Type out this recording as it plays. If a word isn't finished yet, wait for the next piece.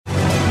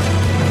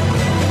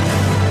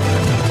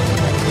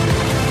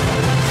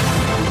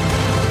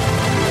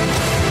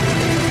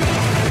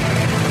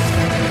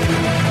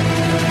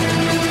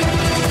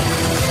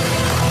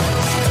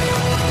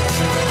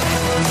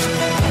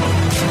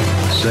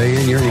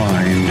your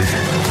mind,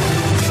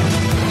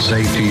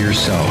 say to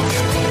yourself,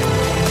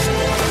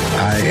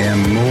 I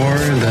am more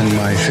than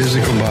my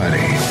physical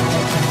body,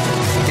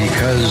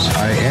 because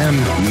I am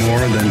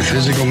more than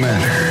physical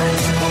matter.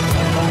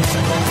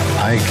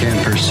 I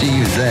can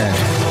perceive that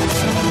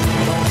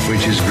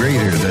which is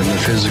greater than the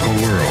physical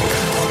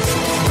world.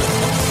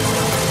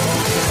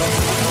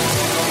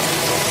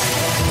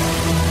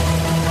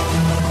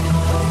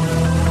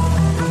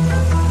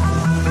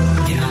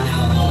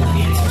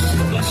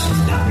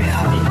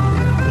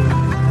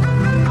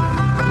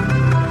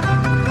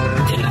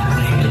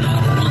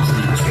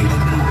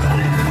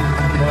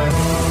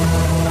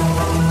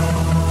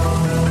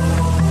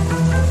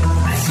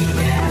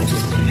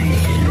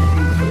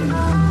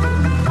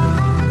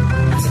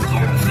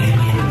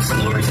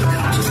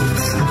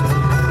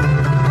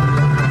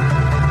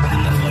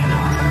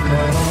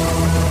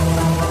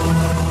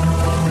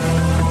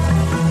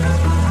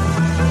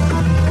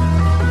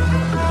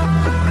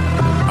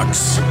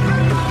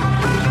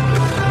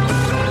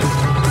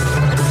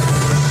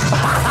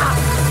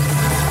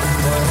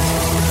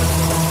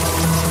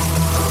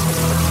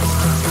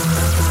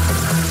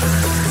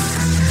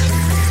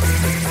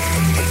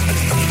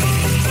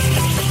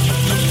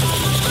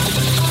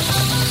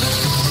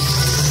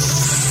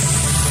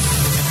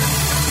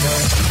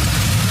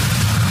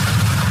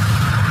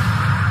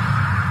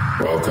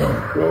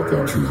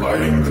 Welcome to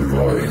Lighting the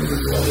Void.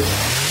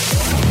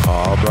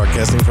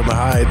 Broadcasting from the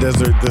high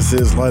desert, this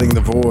is Lighting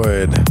the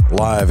Void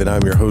live, and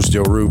I'm your host,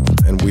 Joe Rupe,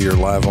 and we are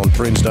live on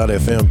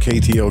Fringe.fm,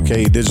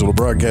 KTOK Digital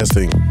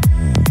Broadcasting.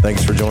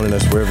 Thanks for joining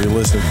us wherever you're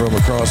listening from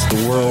across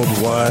the World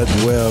Wide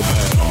Web.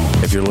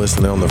 If you're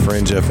listening on the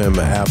Fringe FM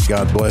app,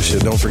 God bless you.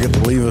 Don't forget to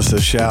leave us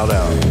a shout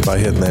out by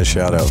hitting that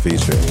shout out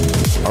feature.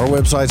 Our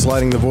website's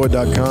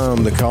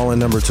lightingthevoid.com. The call-in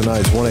number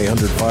tonight is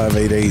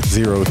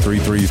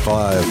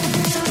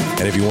 1-800-588-0335.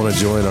 And if you want to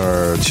join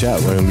our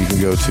chat room, you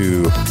can go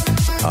to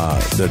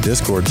the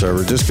Discord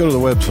server. Just go to the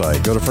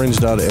website, go to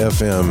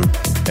fringe.fm,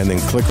 and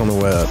then click on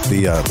the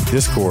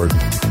Discord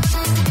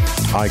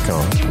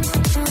icon.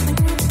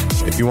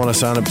 If you want to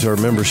sign up to our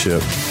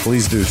membership,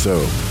 please do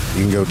so.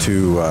 You can go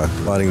to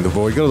Lighting the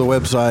Void, go to the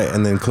website,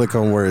 and then click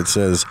on where it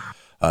says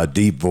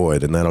Deep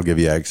Void, and that'll give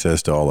you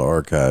access to all the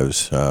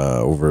archives.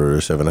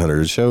 Over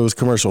 700 shows,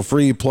 commercial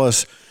free,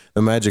 plus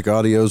the magic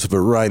audios.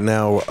 But right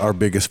now, our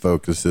biggest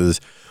focus is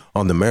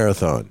on the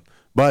marathon.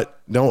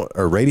 But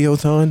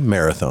radiothon?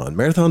 Marathon.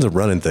 Marathon's a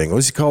running thing.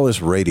 Let's call this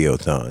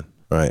radiothon,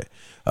 right?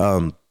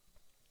 But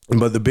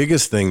the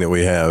biggest thing that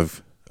we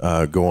have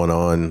going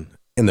on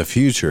in the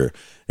future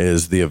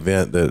is the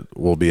event that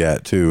we'll be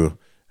at too,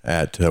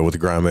 with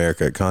Grind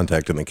America at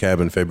Contact in the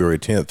Cabin, February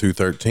 10th through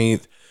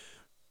 13th.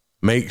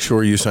 Make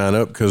sure you sign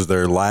up because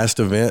their last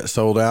event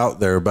sold out.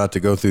 They're about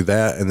to go through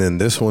that, and then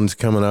this one's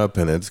coming up,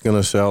 and it's going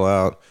to sell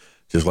out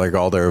just like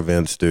all their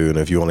events do. And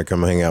if you want to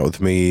come hang out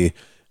with me,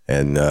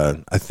 and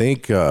I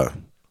think a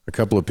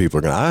couple of people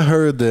are going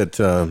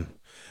to.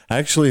 I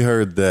actually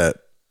heard that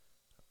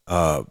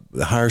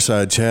the Higher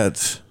Side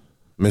Chats,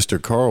 Mr.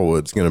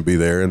 Carlwood's going to be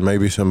there, and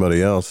maybe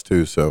somebody else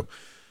too. So,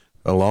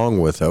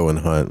 along with Owen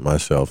Hunt,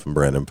 myself, and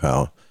Brandon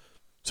Powell.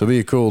 So, it'll be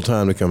a cool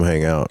time to come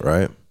hang out,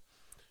 right?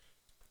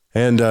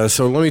 And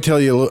so, let me tell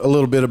you a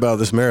little bit about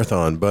this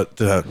marathon, but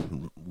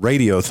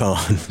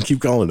radiothon. Keep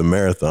calling it a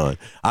marathon.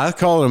 I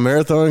call it a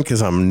marathon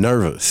because I'm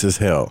nervous as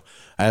hell.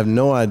 I have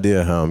no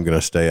idea how I'm going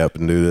to stay up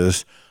and do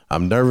this.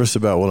 I'm nervous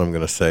about what I'm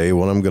going to say,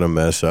 what I'm going to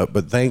mess up.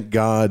 But thank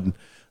God,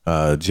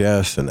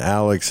 Jess and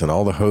Alex and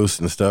all the hosts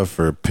and stuff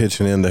for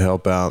pitching in to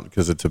help out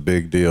because it's a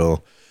big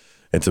deal.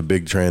 It's a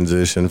big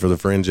transition for the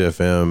Fringe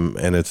FM,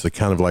 and it's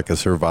kind of like a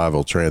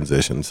survival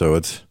transition. So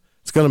it's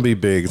going to be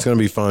big. It's going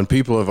to be fun.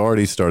 People have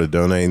already started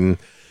donating.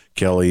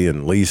 Kelly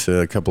and Lisa,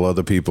 a couple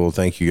other people.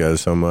 Thank you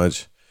guys so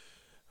much.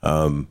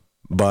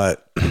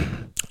 But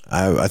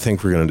I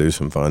think we're going to do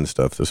some fun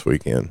stuff this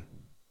weekend.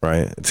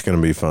 Right? It's going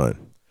to be fun.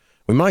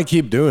 We might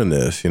keep doing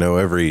this,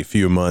 every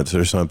few months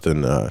or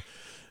something.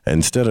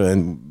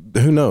 And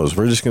who knows?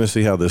 We're just going to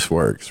see how this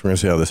works. We're going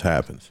to see how this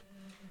happens.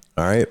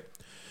 All right.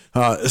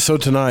 So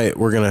tonight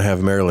we're going to have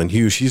Marilynn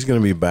Hughes. She's going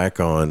to be back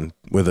on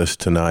with us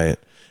tonight.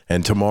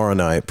 And tomorrow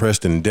night,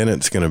 Preston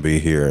Dennett's going to be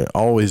here.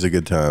 Always a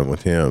good time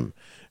with him.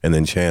 And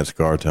then Chance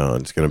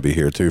Garton's going to be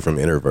here too from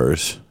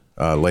Interverse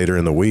later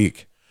in the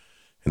week.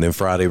 And then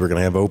Friday we're going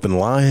to have open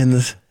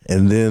lines.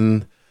 And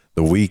then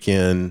the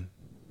weekend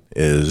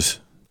is,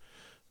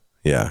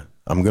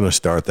 I'm going to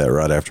start that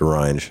right after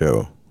Ryan's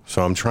show.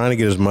 So I'm trying to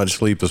get as much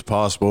sleep as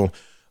possible.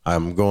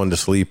 I'm going to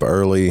sleep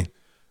early.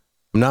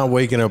 I'm not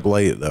waking up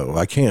late, though.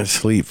 I can't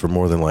sleep for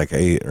more than like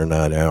 8 or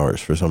 9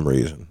 hours for some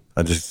reason.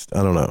 I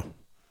don't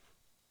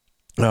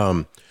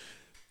know.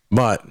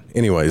 But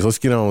anyways, let's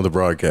get on with the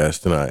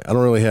broadcast tonight. I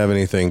don't really have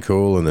anything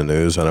cool in the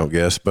news, I don't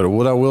guess. But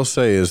what I will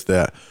say is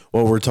that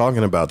what we're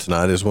talking about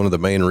tonight is one of the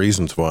main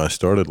reasons why I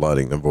started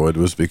Lighting the Void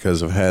was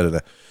because I've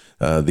had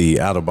the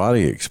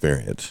out-of-body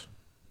experience.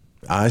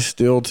 I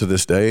still, to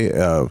this day,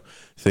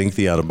 think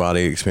the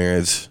out-of-body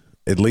experience,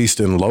 at least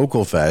in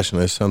local fashion,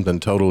 is something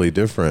totally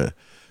different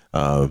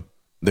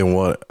than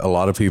what a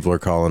lot of people are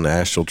calling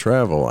astral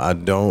travel. I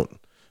don't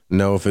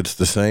know if it's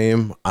the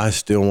same. I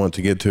still want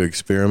to get to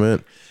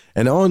experiment.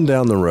 And on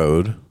down the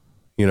road,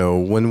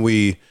 when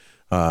we,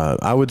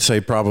 I would say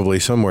probably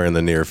somewhere in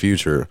the near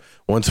future,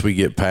 once we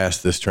get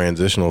past this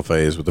transitional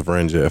phase with the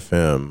Fringe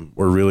FM,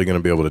 we're really going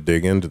to be able to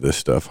dig into this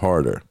stuff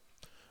harder.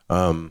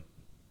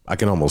 I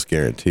can almost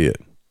guarantee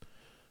it,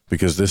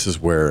 because this is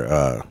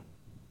where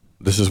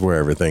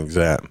everything's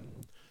at.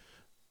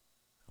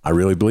 I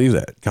really believe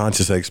that.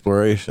 Conscious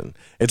exploration.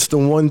 It's the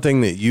one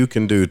thing that you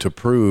can do to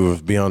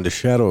prove beyond a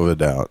shadow of a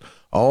doubt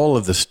all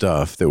of the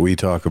stuff that we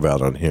talk about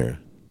on here.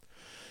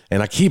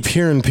 And I keep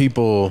hearing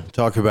people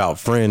talk about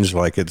Fringe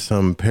like it's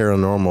some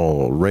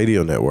paranormal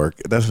radio network.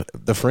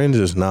 The Fringe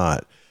is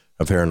not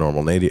a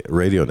paranormal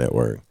radio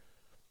network.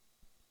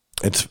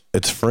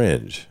 It's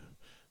Fringe.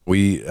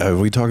 We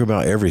talk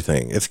about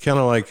everything. It's kind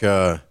of like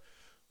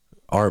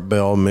Art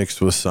Bell mixed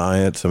with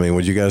science. I mean,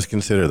 would you guys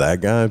consider that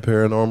guy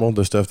paranormal?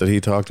 The stuff that he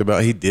talked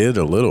about, he did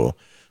a little,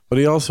 but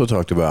he also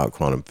talked about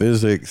quantum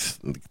physics,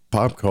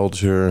 pop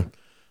culture,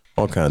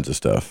 all kinds of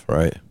stuff,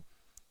 right?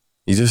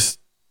 You just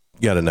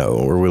got to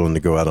know we're willing to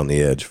go out on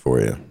the edge for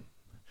you.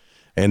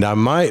 And I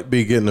might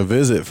be getting a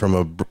visit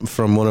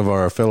from one of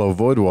our fellow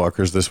void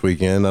walkers this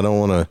weekend. I don't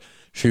want to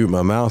shoot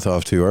my mouth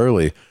off too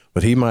early,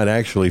 but he might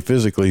actually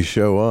physically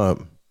show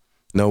up.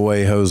 No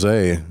way,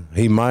 Jose.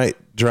 He might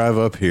drive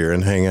up here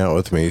and hang out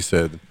with me, he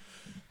said,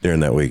 during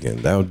that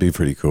weekend. That would be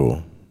pretty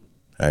cool,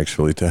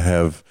 actually, to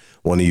have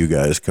one of you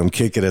guys come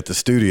kick it at the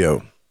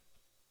studio.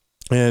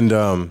 And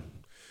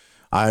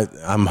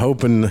I'm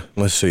hoping,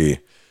 let's see,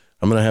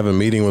 I'm going to have a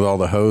meeting with all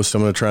the hosts.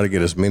 I'm going to try to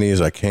get as many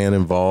as I can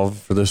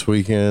involved for this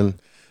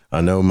weekend.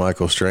 I know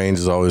Michael Strange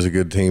is always a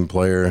good team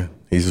player.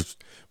 He's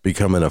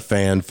becoming a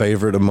fan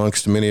favorite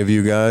amongst many of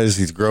you guys.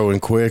 He's growing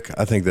quick.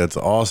 I think that's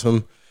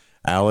awesome.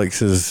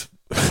 Alex is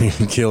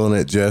killing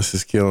it. Jess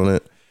is killing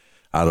it.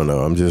 I don't know.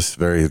 I'm just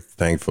very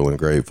thankful and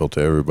grateful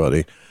to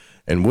everybody,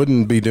 and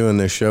wouldn't be doing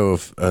this show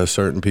if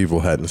certain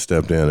people hadn't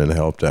stepped in and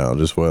helped out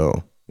as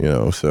well.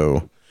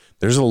 So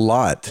there's a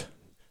lot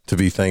to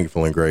be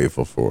thankful and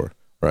grateful for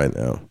right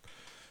now.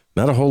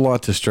 Not a whole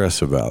lot to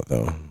stress about,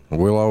 though.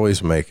 We'll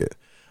always make it.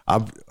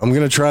 I'm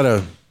going to try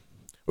to,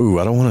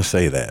 I don't want to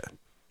say that.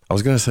 I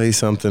was going to say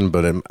something,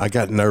 but I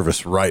got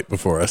nervous right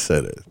before I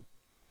said it.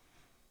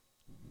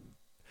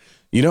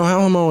 You know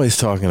how I'm always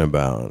talking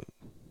about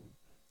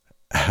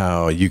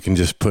how you can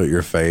just put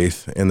your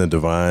faith in the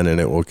divine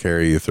and it will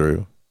carry you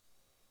through,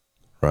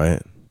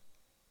 right?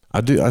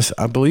 I do.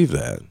 I believe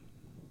that.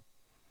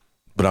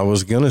 But I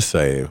was going to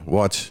say,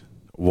 watch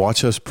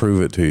us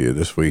prove it to you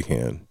this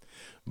weekend.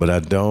 But I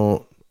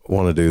don't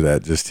want to do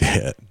that just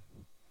yet,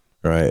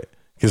 right?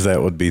 Because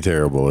that would be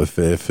terrible if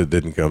it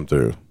didn't come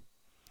through.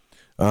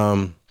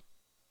 But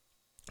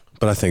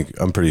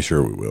I'm pretty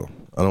sure we will.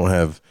 I don't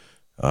have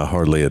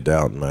hardly a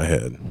doubt in my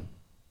head.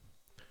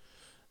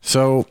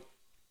 So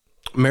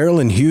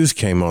Marilynn Hughes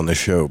came on the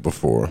show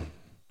before,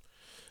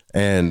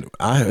 and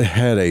I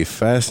had a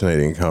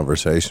fascinating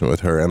conversation with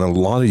her, and a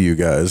lot of you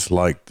guys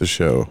liked the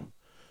show.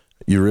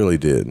 You really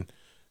did.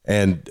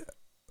 And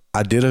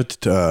I did a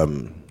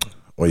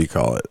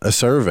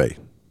survey.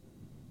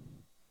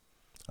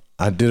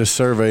 I did a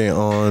survey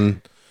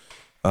on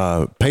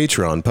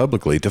Patreon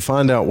publicly to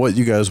find out what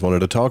you guys wanted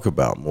to talk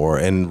about more.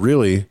 And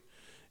really,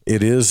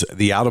 it is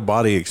the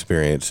out-of-body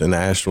experience and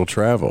astral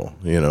travel.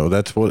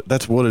 That's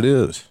what it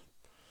is.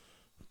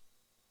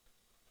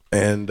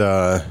 And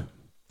I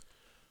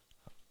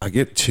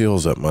get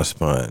chills up my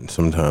spine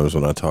sometimes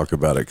when I talk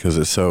about it, because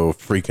it's so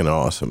freaking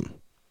awesome.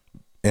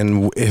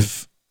 And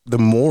if the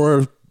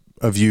more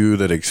of you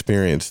that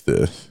experience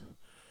this,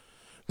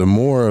 the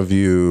more of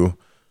you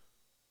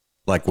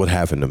like what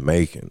happened to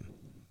Macon.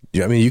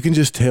 I mean, you can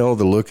just tell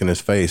the look in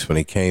his face when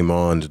he came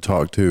on to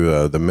talk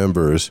to the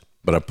members,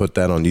 but I put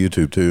that on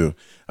YouTube too,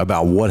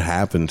 about what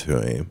happened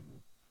to him.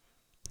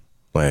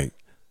 Like,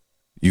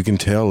 you can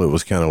tell it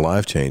was kind of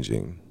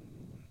life-changing.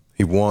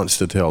 He wants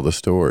to tell the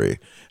story.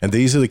 And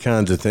these are the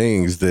kinds of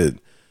things that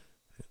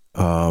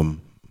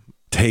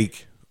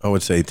take a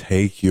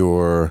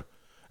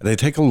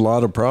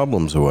lot of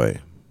problems away.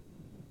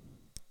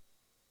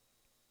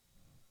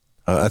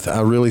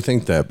 I really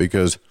think that,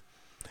 because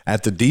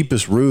at the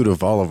deepest root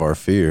of all of our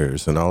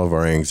fears and all of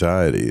our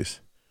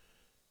anxieties,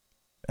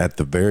 at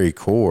the very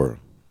core,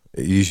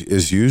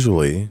 is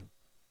usually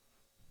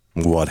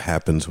what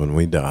happens when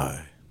we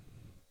die.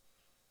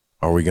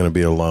 Are we going to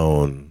be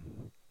alone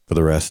for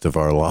the rest of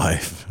our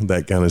life?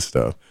 That kind of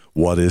stuff.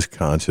 What is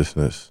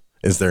consciousness?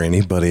 Is there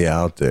anybody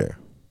out there?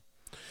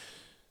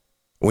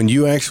 When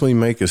you actually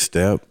make a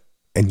step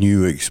and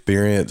you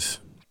experience,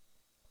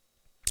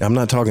 I'm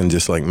not talking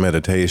just like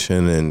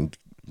meditation and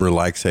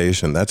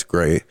relaxation, that's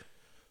great,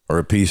 or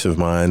a peace of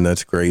mind,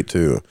 that's great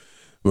too.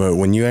 But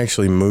when you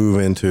actually move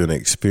into an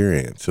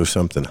experience of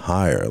something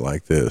higher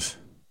like this,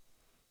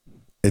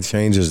 it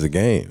changes the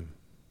game.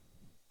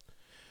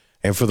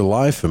 And for the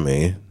life of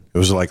me, it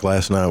was like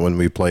last night when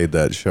we played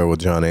that show with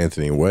John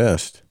Anthony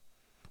West,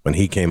 when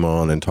he came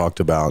on and talked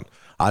about,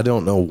 I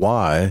don't know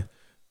why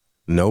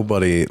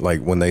nobody,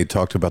 like when they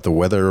talked about the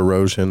weather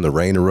erosion, the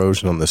rain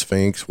erosion on the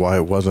Sphinx, why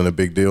it wasn't a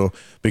big deal.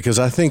 Because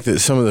I think that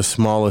some of the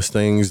smallest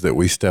things that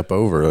we step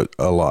over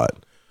a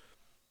lot.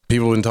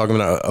 People have been talking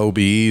about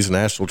OBEs and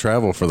astral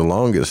travel for the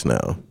longest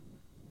now.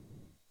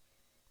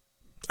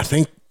 I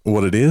think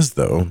what it is,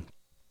 though,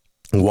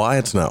 why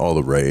it's not all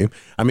the rave.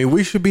 I mean,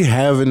 we should be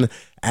having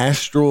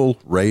astral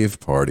rave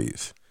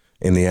parties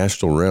in the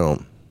astral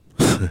realm.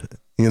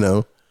 You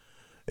know,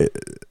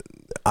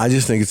 I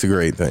just think it's a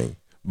great thing.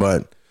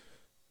 But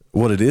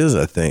what it is,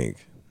 I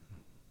think,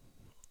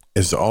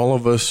 is all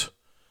of us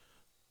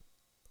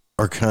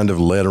are kind of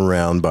led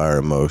around by our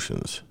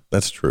emotions.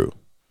 That's true.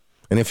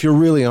 And if you're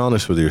really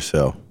honest with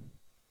yourself,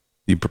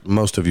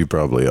 most of you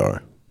probably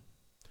are.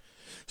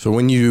 So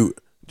when you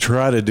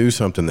try to do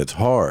something that's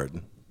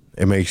hard,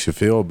 it makes you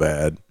feel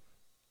bad,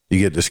 you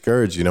get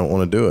discouraged, you don't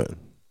want to do it.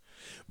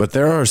 But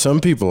there are some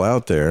people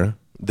out there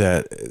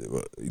that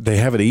they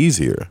have it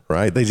easier,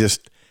 right? They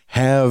just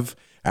have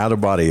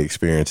out-of-body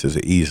experiences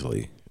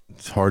easily.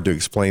 It's hard to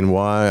explain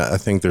why. I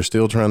think they're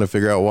still trying to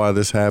figure out why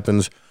this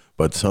happens,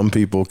 but some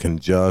people can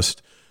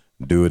just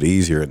do it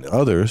easier, and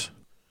others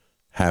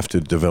have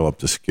to develop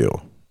the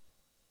skill.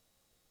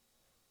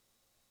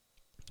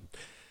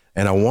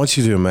 And I want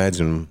you to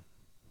imagine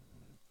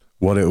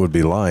what it would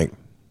be like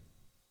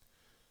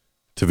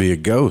to be a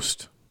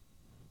ghost.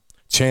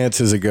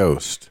 Chance is a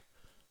ghost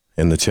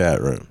in the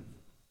chat room.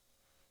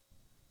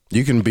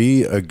 You can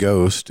be a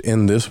ghost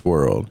in this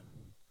world.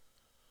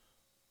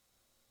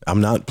 I'm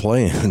not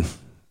playing.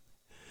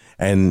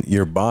 And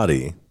your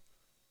body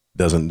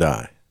doesn't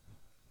die.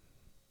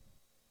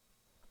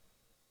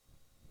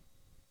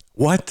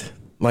 What?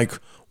 Like,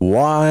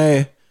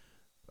 why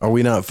are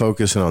we not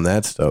focusing on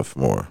that stuff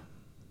more?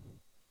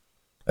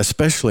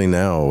 Especially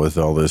now with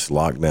all this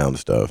lockdown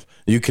stuff.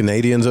 You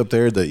Canadians up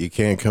there that you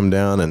can't come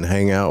down and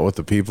hang out with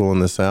the people in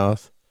the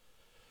South,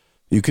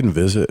 you can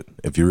visit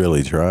if you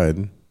really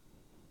tried.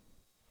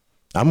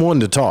 I'm one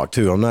to talk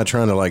too. I'm not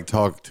trying to like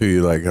talk to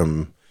you like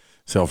I'm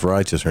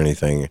self-righteous or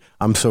anything.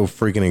 I'm so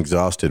freaking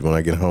exhausted when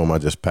I get home, I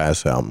just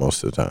pass out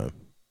most of the time.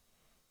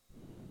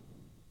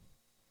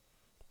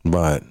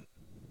 But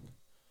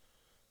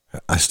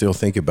I still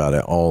think about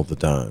it all the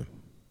time.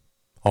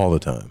 All the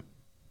time.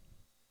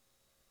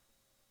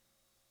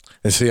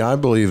 And see, I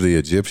believe the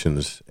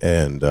Egyptians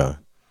and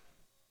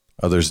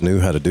others knew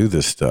how to do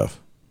this stuff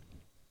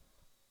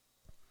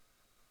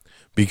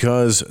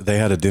because they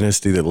had a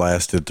dynasty that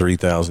lasted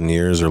 3,000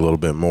 years or a little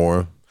bit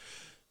more.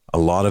 A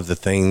lot of the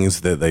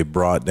things that they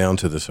brought down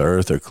to this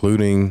earth,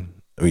 including,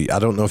 I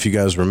don't know if you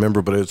guys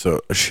remember, but it's a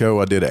show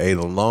I did a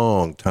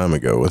long time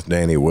ago with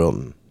Danny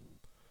Wilton.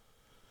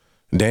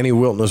 Danny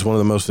Wilton is one of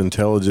the most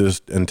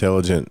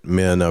intelligent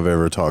men I've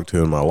ever talked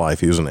to in my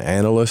life. He was an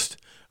analyst.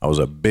 I was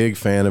a big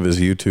fan of his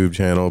YouTube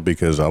channel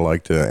because I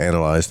like to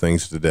analyze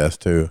things to death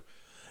too.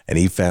 And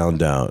he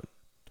found out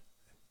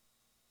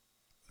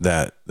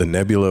that the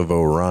Nebula of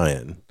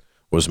Orion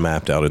was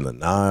mapped out in the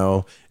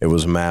Nile. It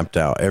was mapped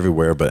out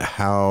everywhere. But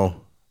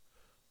how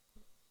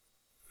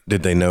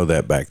did they know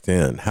that back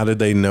then? How did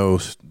they know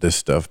this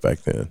stuff back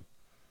then?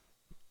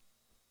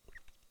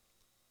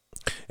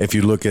 If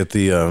you look at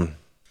the,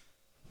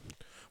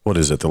 what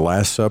is it, the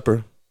Last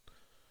Supper?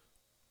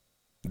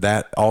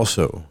 That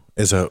also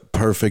is a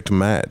perfect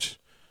match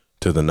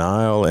to the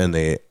Nile and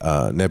the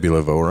Nebula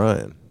of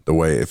Orion. The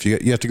way, if you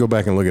have to go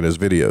back and look at his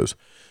videos.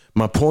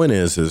 My point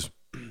is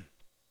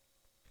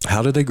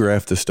how did they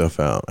graph this stuff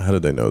out? How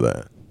did they know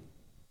that?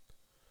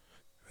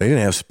 They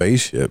didn't have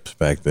spaceships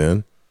back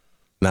then.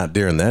 Not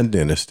during that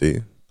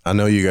dynasty. I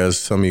know you guys,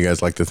 some of you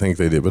guys like to think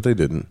they did, but they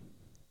didn't.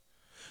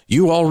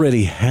 You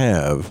already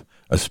have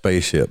a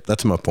spaceship.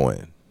 That's my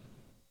point.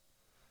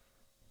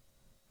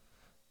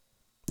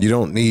 You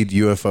don't need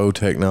UFO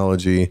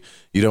technology.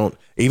 You don't,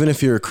 even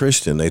if you're a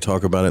Christian, they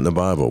talk about it in the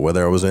Bible,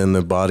 whether I was in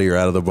the body or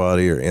out of the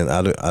body or in,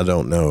 I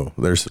don't know.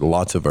 There's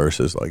lots of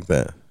verses like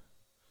that.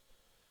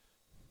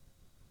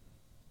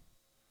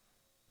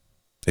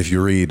 If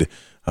you read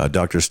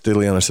Dr.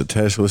 Stylianos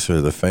Ateshlis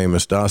or the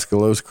famous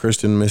Daskalos,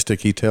 Christian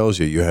mystic, he tells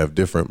you you have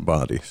different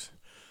bodies.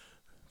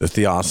 The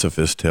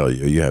Theosophists tell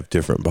you you have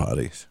different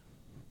bodies.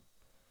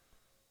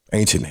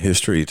 Ancient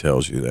history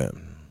tells you that.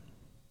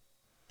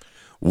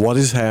 What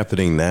is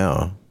happening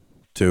now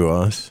to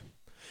us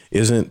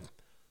isn't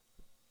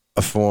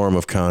a form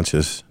of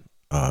conscious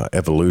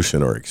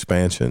evolution or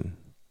expansion.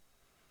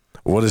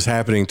 What is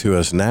happening to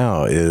us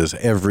now is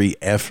every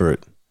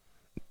effort,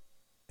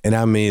 and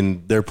I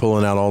mean they're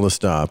pulling out all the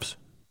stops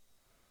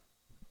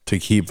to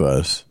keep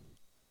us,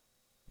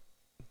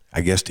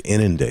 I guess,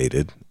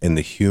 inundated in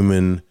the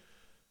human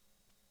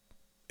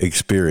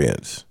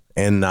experience,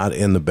 and not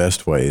in the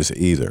best ways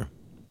either.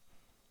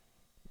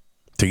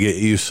 To get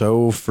you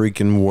so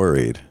freaking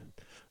worried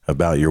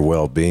about your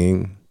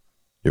well-being,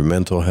 your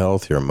mental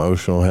health, your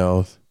emotional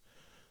health,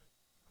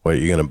 what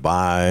you're going to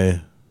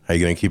buy, how you're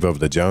going to keep up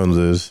with the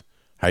Joneses,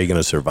 how you're going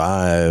to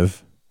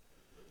survive,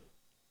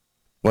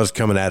 what's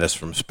coming at us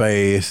from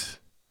space.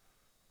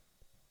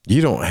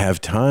 You don't have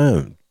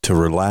time to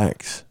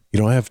relax. You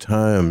don't have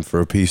time for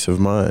a peace of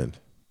mind.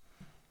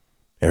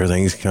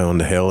 Everything's going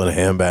to hell in a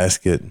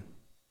handbasket.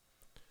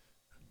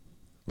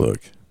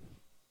 Look,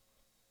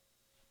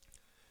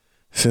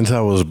 since I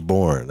was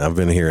born, I've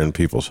been hearing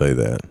people say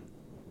that.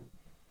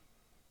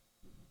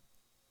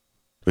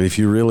 But if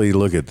you really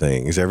look at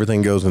things,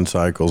 everything goes in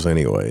cycles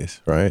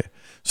anyways, right?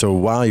 So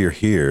while you're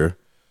here,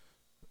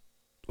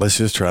 let's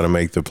just try to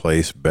make the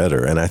place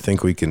better. And I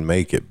think we can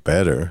make it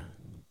better.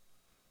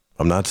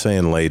 I'm not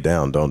saying lay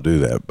down, don't do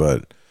that,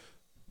 but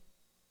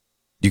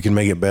you can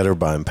make it better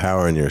by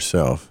empowering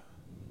yourself.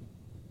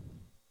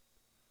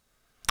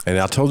 And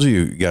I told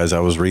you guys I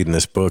was reading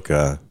this book,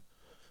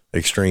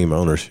 Extreme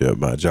Ownership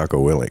by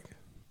Jocko Willink.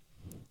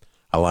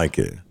 I like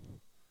it.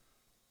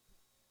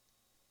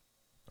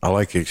 I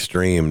like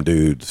extreme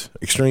dudes,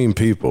 extreme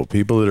people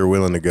that are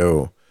willing to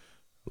go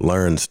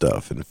learn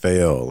stuff and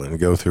fail and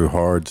go through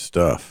hard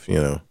stuff, you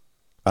know.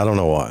 I don't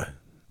know why,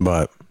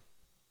 but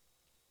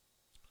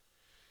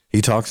he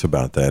talks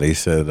about that. He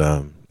said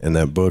in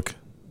that book,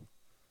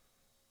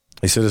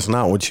 he said, it's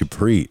not what you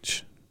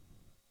preach,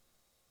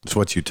 it's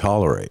what you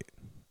tolerate.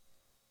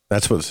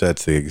 That's what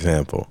sets the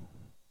example.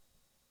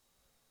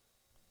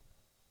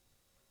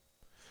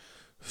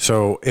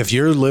 So if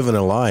you're living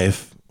a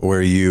life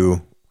where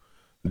you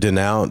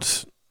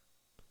denounce,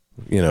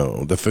 you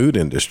know, the food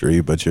industry,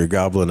 but you're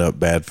gobbling up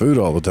bad food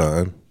all the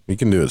time, you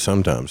can do it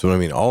sometimes, but I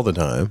mean all the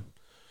time,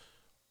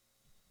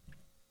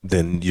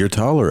 then you're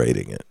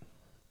tolerating it.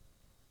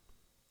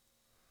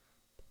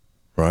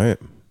 Right?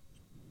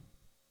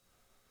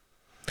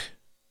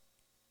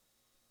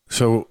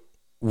 So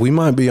we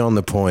might be on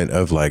the point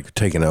of like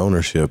taking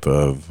ownership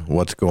of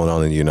what's going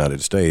on in the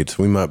United States.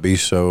 We might be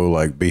so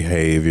like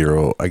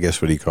behavioral, I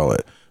guess, what do you call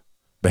it?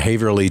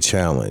 Behaviorally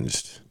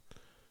challenged.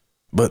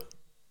 But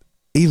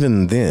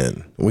even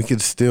then, we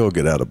could still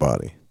get out of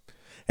body.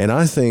 And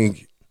I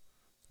think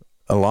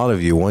a lot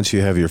of you, once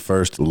you have your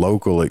first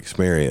local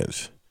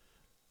experience,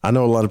 I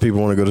know a lot of people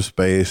want to go to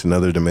space and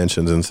other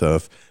dimensions and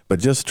stuff, but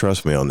just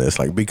trust me on this.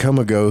 Like, become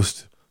a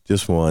ghost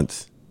just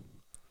once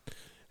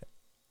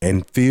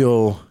and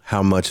feel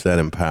how much that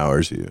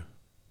empowers you.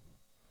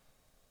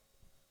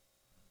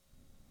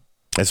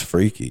 That's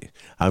freaky.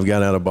 I've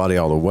got out of body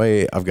all the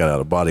way. I've got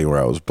out of body where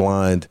I was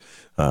blind.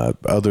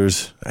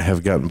 Others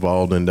have got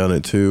involved and done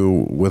it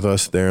too with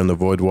us there in the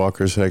Void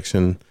Walker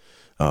section.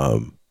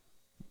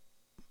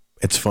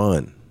 It's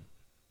fun.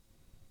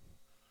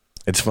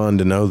 It's fun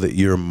to know that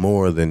you're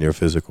more than your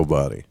physical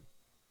body.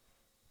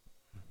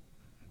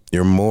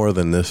 You're more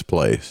than this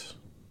place.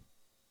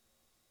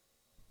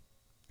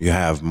 You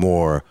have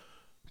more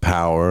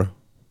power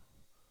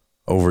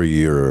over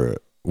your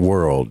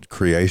world,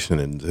 creation,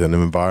 and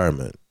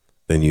environment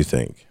than you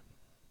think.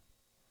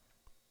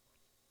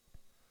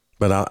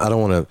 But I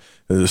don't want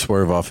to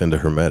swerve off into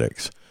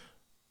hermetics.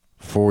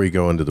 Before we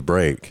go into the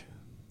break,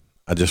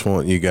 I just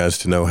want you guys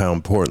to know how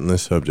important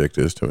this subject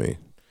is to me.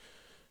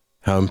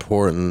 How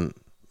important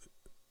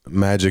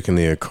magic and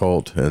the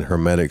occult and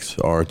hermetics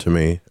are to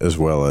me, as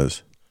well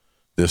as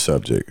this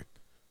subject.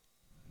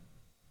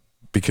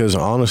 Because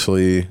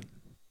honestly,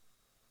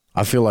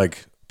 I feel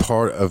like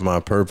part of my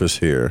purpose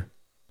here,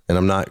 and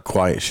I'm not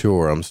quite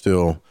sure, I'm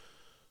still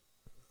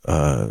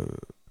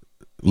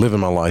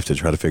living my life to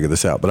try to figure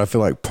this out, but I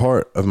feel like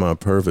part of my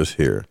purpose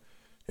here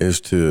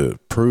is to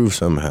prove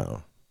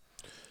somehow,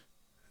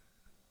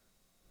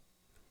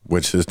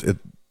 which is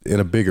in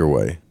a bigger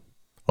way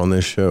on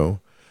this show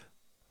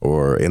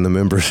or in the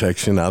member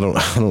section, I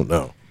don't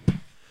know.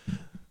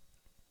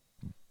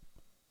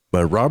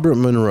 But Robert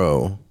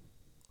Monroe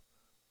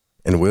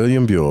and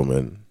William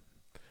Buellman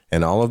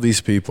and all of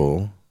these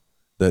people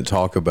that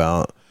talk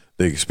about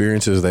the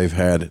experiences they've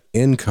had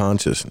in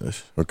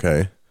consciousness,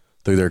 okay,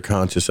 through their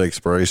conscious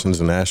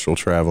explorations and astral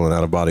travel and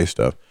out-of-body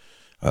stuff.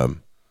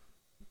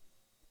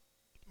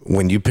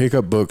 When you pick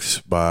up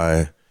books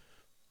by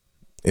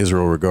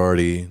Israel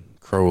Regardie,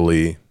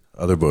 Crowley,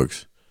 other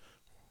books,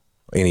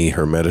 any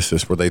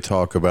hermeticist where they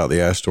talk about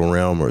the astral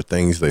realm or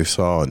things they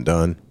saw and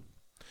done,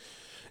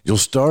 you'll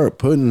start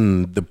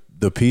putting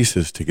the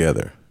pieces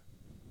together.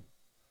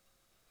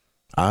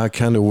 I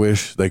kind of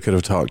wish they could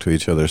have talked to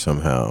each other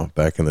somehow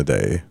back in the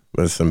day,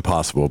 but it's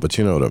impossible, but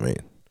you know what I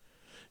mean.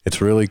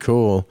 It's really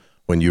cool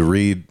when you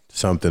read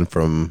something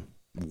from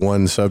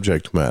one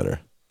subject matter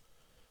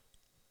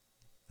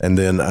and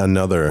then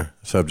another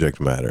subject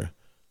matter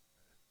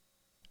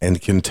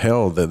and can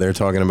tell that they're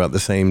talking about the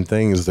same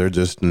things. They're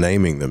just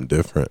naming them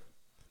different.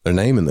 They're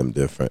naming them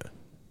different.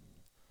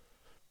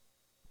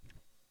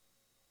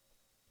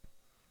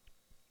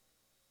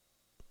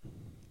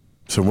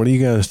 So what do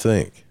you guys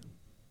think?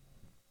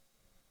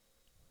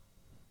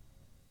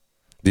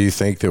 Do you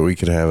think that we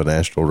could have an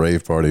astral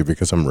rave party?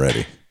 Because I'm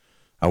ready.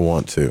 I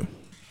want to.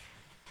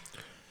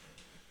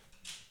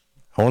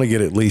 I want to get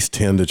at least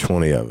 10 to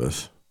 20 of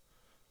us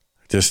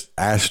just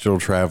astral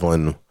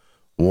traveling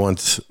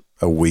once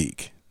a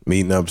week,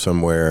 meeting up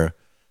somewhere,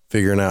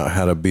 figuring out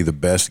how to be the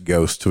best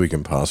ghosts we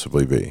can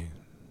possibly be.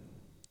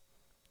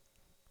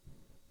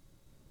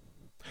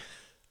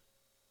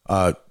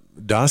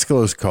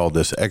 Daskalos called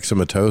this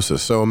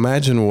exomatosis. So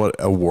imagine what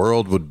a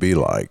world would be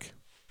like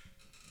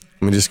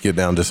Let me just get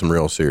down to some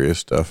real serious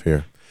stuff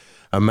here.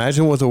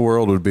 Imagine what the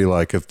world would be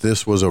like if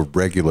this was a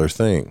regular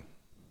thing.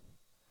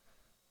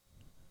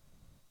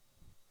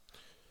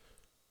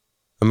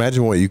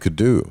 Imagine what you could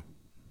do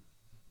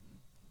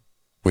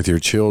with your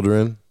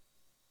children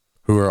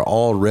who are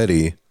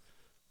already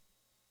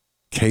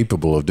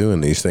capable of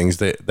doing these things.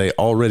 They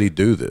already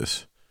do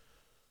this.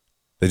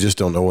 They just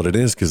don't know what it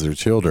is because they're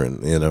children,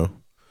 you know.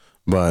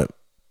 But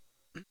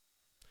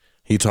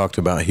he talked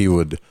about he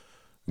would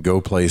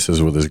go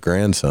places with his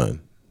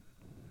grandson.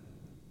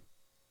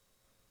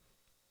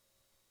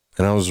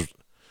 And I was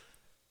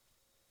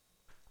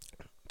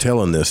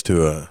telling this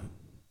to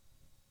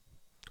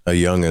a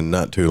youngin'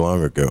 not too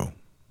long ago.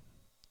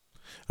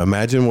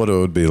 Imagine what it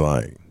would be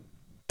like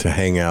to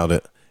hang out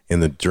in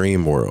the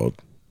dream world,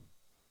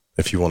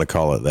 if you want to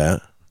call it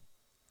that,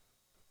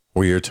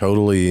 where you're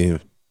totally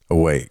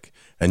awake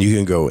and you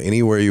can go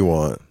anywhere you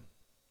want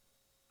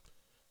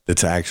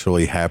that's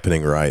actually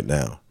happening right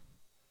now.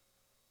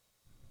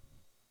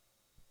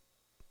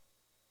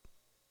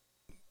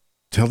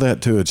 Tell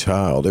that to a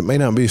child. It may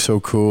not be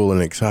so cool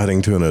and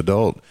exciting to an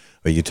adult,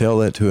 but you tell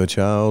that to a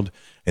child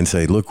and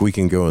say, look, we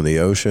can go in the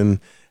ocean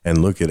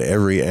and look at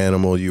every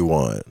animal you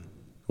want.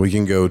 We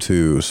can go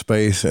to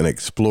space and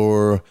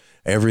explore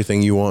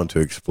everything you want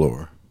to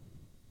explore.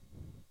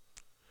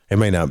 It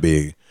may not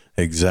be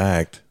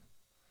exact,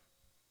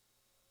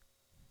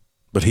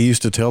 but he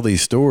used to tell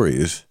these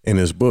stories in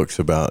his books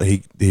about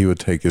he would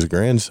take his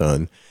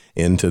grandson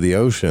into the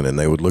ocean and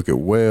they would look at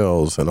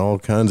whales and all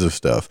kinds of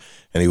stuff.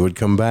 And he would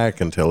come back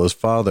and tell his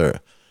father,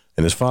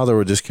 and his father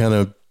would just kind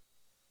of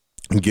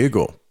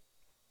giggle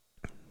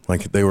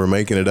like they were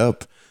making it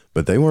up,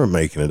 but they weren't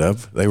making it up.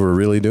 They were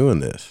really doing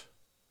this.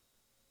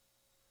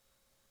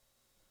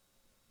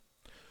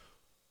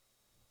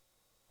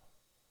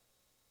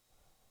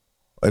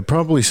 It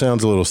probably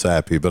sounds a little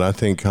sappy, but I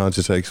think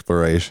conscious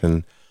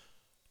exploration,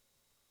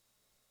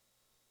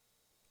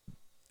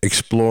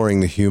 exploring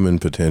the human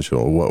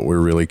potential, what we're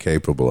really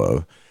capable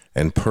of,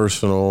 and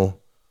personal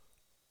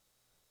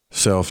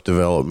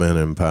self-development,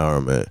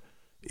 empowerment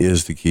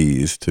is the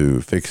keys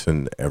to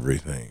fixing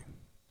everything.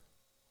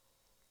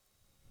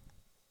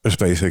 It's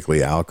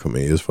basically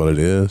alchemy is what it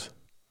is.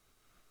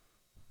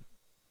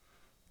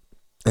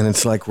 And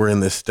it's like we're in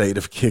this state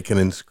of kicking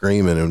and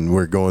screaming and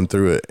we're going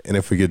through it. And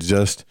if we could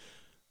just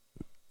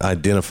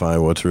identify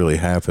what's really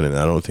happening,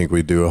 I don't think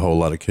we do a whole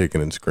lot of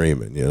kicking and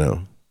screaming, you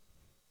know?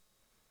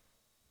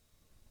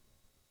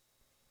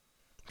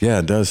 Yeah,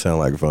 it does sound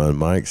like fun.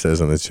 Mike says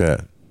in the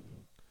chat.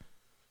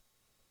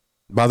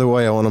 By the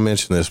way, I want to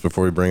mention this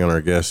before we bring on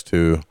our guest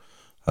too.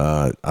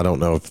 I don't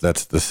know if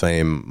that's the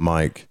same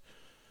Mike,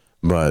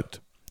 but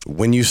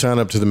when you sign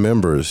up to the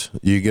members,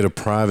 you get a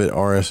private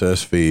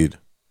RSS feed.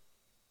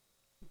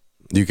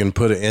 You can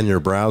put it in your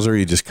browser.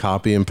 You just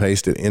copy and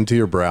paste it into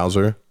your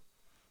browser.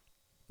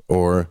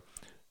 Or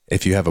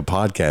if you have a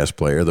podcast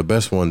player, the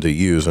best one to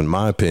use, in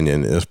my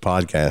opinion, is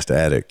Podcast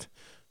Addict.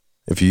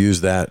 If you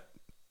use that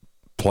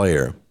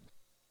player,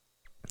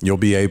 you'll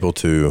be able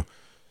to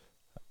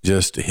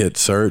just hit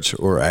search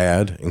or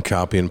add and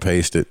copy and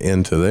paste it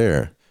into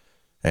there.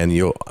 And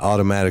you'll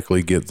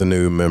automatically get the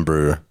new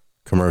member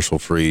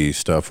commercial-free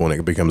stuff when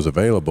it becomes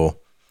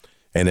available.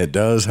 And it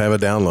does have a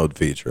download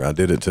feature. I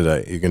did it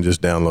today. You can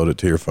just download it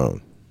to your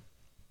phone.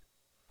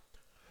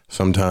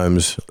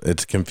 Sometimes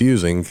it's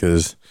confusing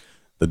because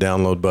the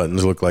download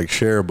buttons look like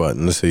share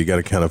buttons, so you got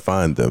to kind of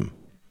find them.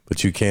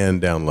 But you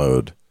can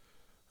download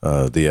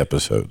the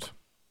episodes.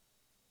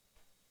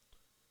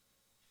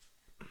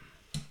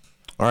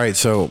 All right,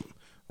 so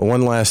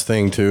one last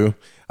thing, too.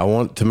 I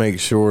want to make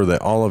sure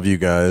that all of you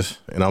guys,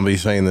 and I'll be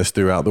saying this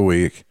throughout the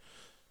week,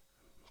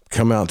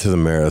 come out to the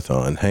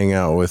marathon. Hang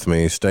out with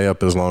me. Stay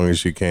up as long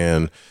as you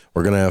can.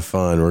 We're going to have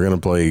fun. We're going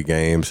to play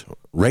games.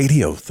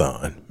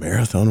 Radiothon.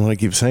 Marathon, why do I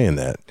keep saying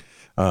that?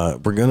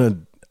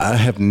 I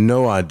have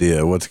no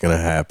idea what's going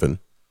to happen.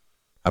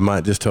 I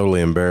might just totally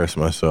embarrass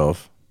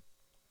myself.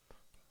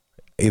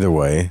 Either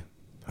way,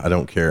 I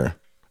don't care.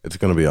 It's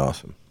going to be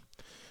awesome.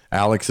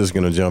 Alex is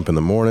going to jump in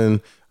the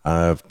morning.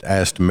 I've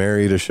asked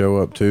Mary to show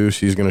up too.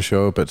 She's going to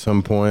show up at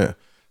some point.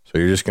 So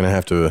you're just going to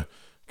have to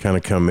kind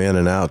of come in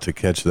and out to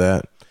catch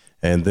that.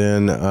 And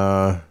then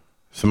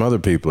some other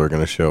people are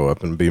going to show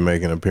up and be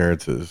making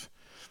appearances.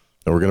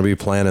 And we're going to be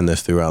planning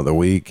this throughout the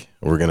week.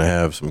 We're going to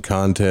have some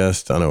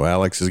contests. I know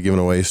Alex is giving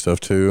away stuff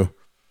too.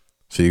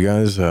 So you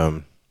guys,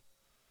 I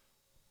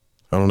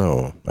don't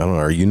know.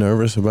 Are you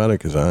nervous about it?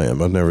 Because I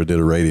am. I've never did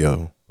a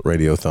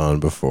radiothon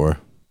before.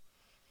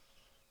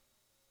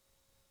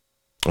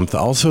 I'm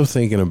also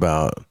thinking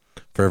about,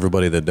 for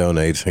everybody that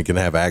donates and can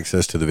have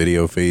access to the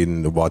video feed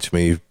and to watch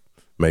me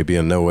maybe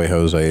in No Way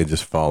Jose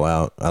just fall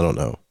out. I don't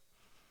know.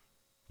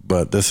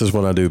 But this is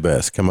what I do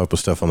best. Come up with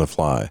stuff on the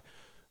fly.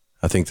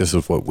 I think this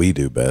is what we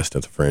do best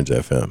at the Fringe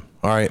FM.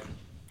 All right.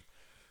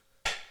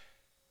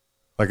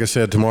 Like I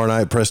said, tomorrow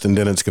night, Preston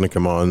Dennett's going to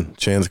come on.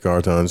 Chance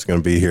Carton's going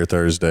to be here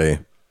Thursday.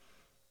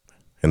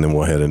 And then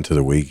we'll head into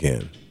the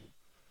weekend.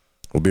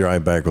 We'll be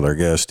right back with our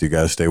guest. You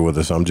guys stay with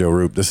us. I'm Joe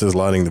Rupe. This is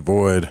Lighting the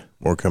Void.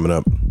 More coming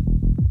up.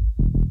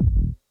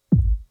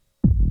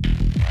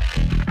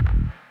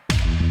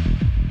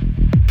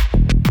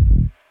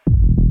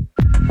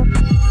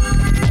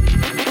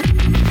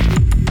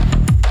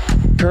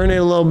 turn it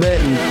a little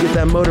bit and get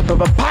that motor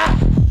pop.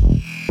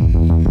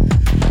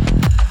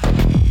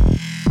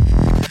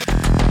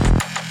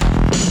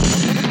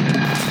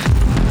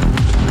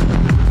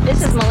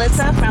 This is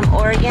Melissa from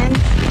Oregon.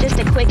 Just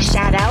a quick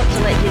shout out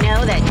to let you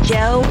know that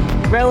Joe,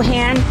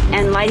 Rohan,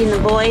 and Lighting the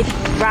Void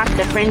rock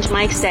the Fringe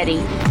mic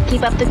steady.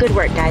 Keep up the good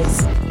work,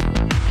 guys.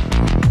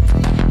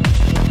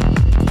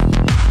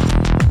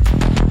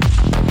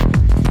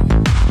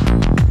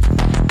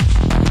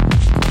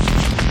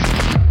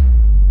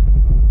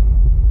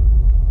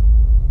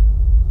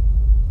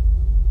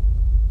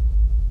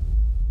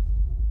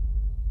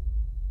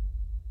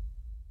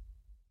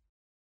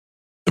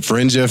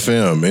 Fringe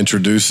FM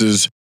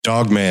introduces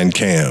Dogman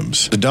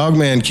Cams. The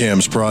Dogman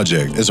Cams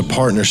project is a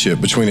partnership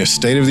between a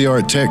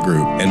state-of-the-art tech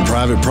group and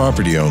private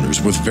property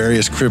owners with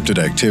various cryptid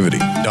activity.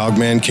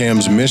 Dogman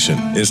Cam's mission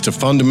is to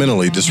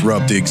fundamentally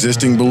disrupt the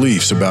existing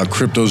beliefs about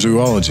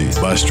cryptozoology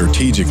by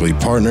strategically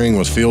partnering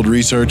with field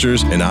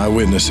researchers and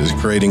eyewitnesses,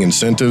 creating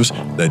incentives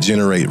that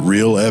generate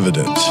real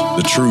evidence.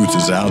 The truth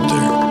is out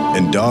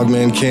there, and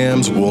Dogman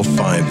Cams will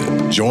find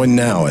it. Join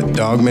now at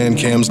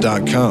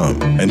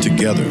dogmancams.com, and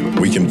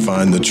together we can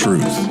find the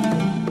truth.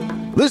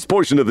 This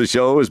portion of the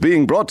show is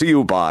being brought to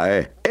you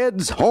by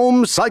Ed's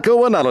Home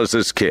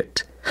Psychoanalysis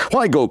Kit.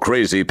 Why go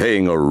crazy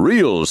paying a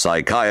real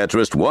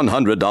psychiatrist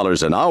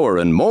 $100 an hour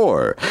and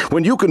more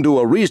when you can do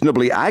a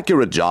reasonably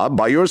accurate job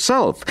by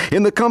yourself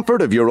in the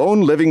comfort of your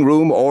own living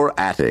room or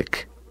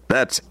attic?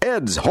 That's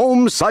Ed's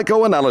Home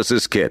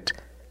Psychoanalysis Kit.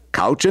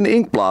 Couch and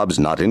ink blobs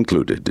not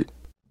included.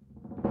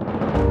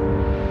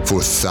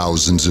 For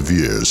thousands of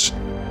years,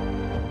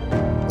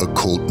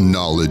 occult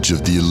knowledge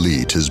of the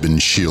elite has been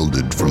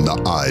shielded from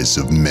the eyes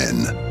of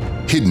men,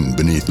 hidden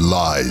beneath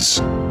lies,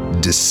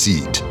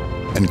 deceit,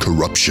 and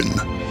corruption.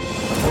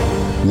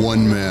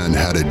 One man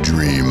had a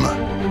dream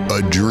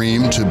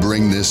to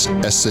bring this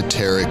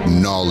esoteric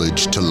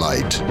knowledge to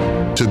light,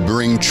 to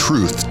bring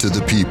truth to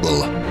the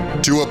people,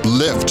 to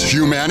uplift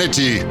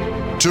humanity,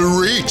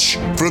 to reach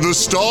for the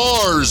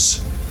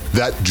stars.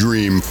 That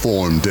dream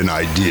formed an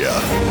idea,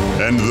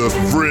 and the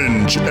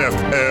Fringe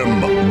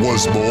FM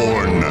was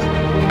born.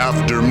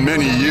 After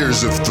many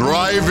years of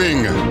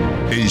thriving,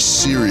 a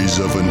series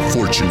of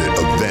unfortunate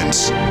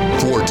events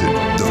thwarted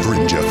the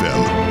Fringe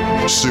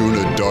FM. Soon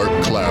a dark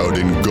cloud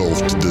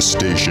engulfed the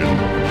station.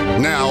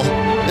 Now,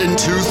 in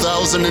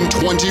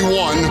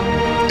 2021,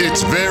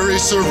 its very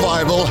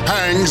survival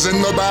hangs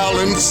in the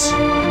balance.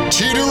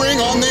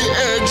 Teetering on the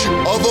edge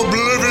of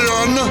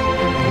oblivion,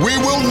 we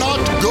will not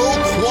go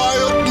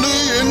quietly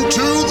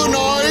into the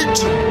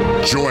night.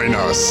 Join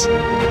us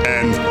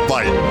and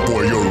fight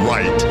for your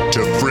right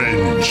to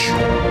fringe.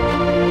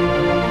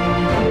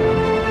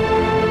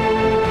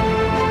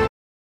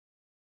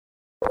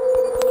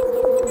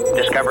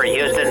 Discovery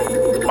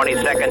Houston, 20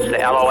 seconds to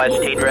LOS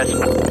TDRIS.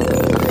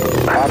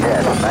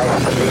 Roger,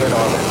 nice to be in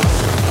orbit.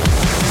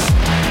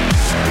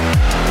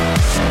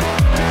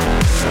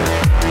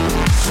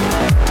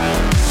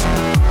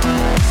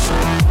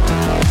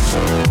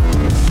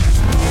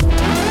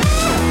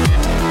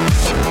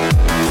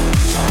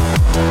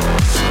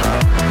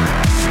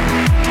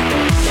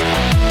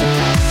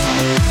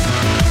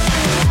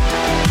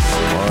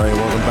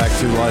 Back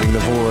to Lighting the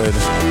Void.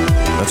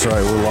 That's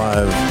right, we're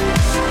live.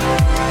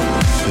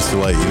 Just to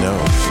let you know,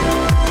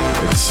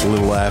 it's a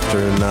little after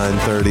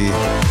 9:30.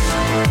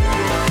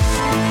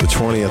 The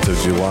 20th of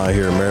July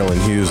here. Marilynn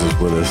Hughes is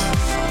with us.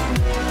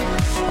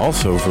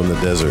 Also from the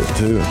desert,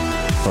 too.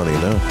 Funny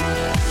enough.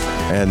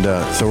 And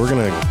so we're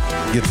going to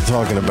get to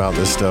talking about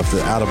this stuff,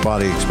 the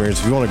out-of-body experience.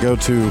 If you want to go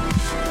to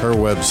her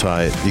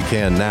website, you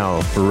can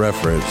now for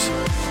reference.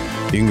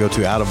 You can go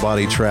to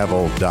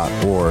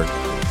outofbodytravel.org.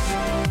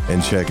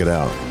 and check it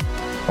out.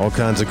 All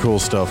kinds of cool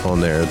stuff on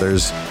there.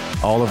 There's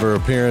all of her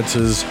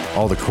appearances,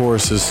 all the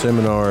courses,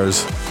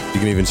 seminars. You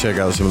can even check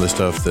out some of the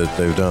stuff that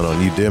they've done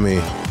on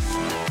Udemy.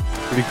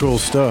 Pretty cool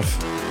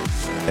stuff.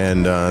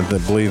 And I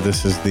believe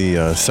this is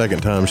the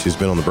second time she's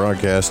been on the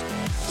broadcast.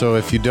 So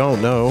if you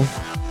don't know,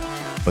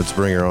 let's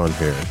bring her on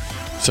here.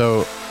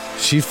 So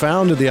she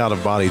founded the Out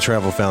of Body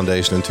Travel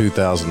Foundation in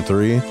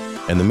 2003,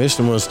 and the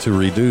mission was to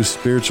reduce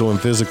spiritual and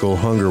physical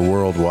hunger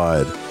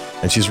worldwide.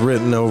 And she's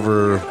written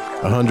over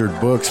 100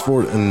 books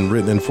and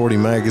written in 40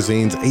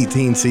 magazines,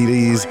 18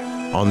 CDs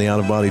on the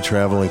out-of-body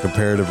travel and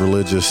comparative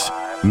religious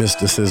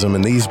mysticism.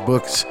 And these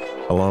books,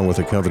 along with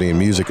accompanying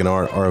music and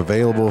art, are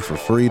available for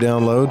free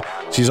download.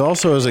 She's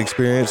also has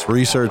experienced,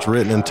 researched,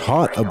 written, and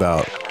taught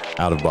about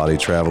out-of-body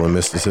travel and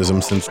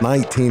mysticism since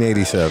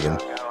 1987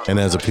 and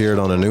has appeared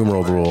on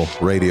innumerable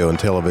radio and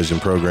television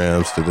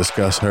programs to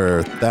discuss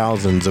her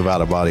thousands of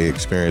out-of-body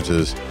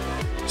experiences.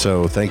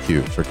 So thank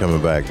you for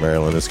coming back,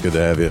 Marilynn. It's good to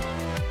have you.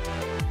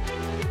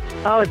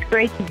 Oh, it's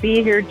great to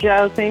be here,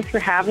 Joe. Thanks for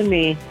having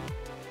me.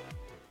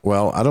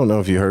 Well, I don't know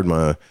if you heard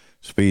my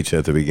speech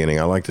at the beginning.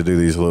 I like to do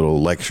these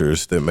little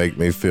lectures that make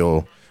me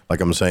feel like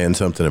I'm saying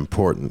something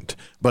important.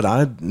 But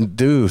I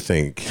do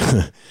think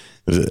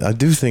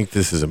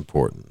this is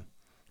important,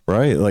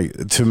 right?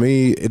 Like, to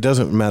me, it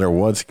doesn't matter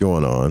what's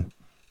going on,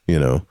 you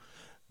know,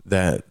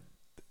 that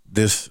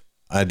this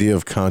idea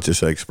of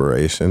conscious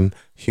exploration,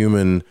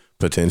 human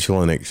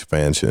potential and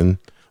expansion,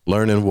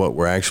 learning what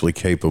we're actually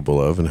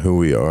capable of and who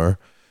we are.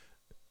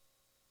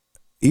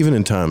 Even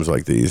in times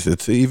like these,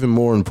 it's even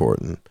more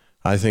important.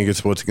 I think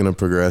it's what's going to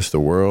progress the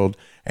world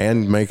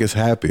and make us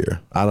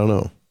happier. I don't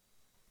know.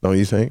 Don't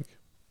you think?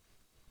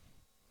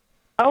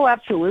 Oh,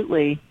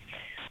 absolutely.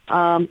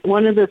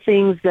 One of the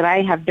things that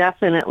I have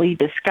definitely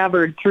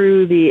discovered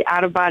through the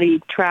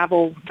out-of-body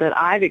travel that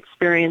I've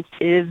experienced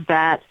is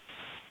that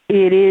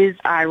it is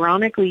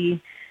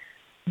ironically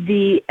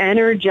the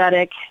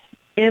energetic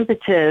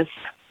impetus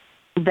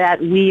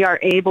that we are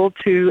able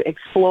to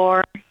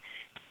explore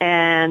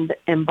and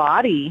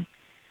embody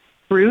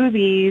through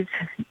these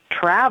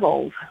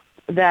travels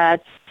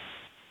that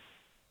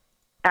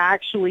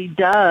actually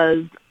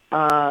does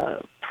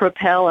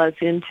propel us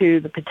into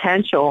the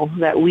potential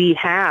that we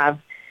have,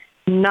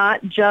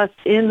 not just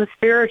in the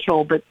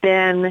spiritual, but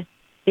then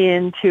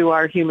into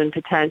our human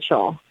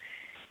potential.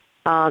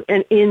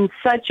 And in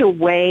such a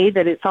way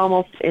that it's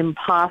almost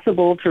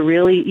impossible to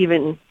really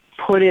even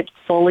put it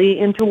fully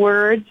into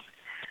words.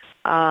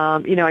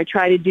 I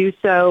try to do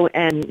so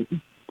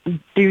and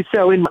do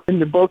so in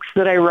the books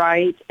that I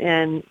write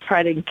and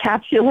try to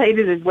encapsulate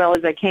it as well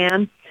as I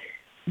can.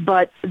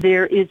 But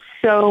there is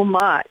so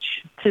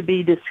much to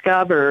be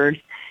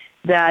discovered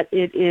that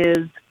it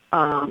is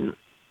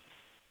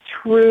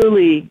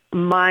truly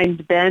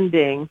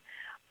mind-bending,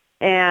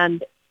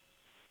 and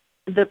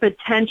the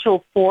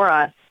potential for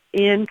us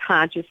in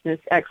consciousness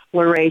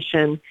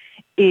exploration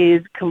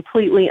is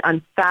completely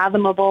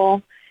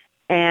unfathomable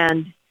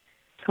and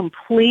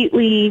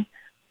completely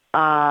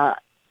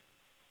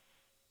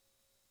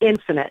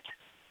infinite.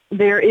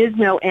 There is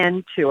no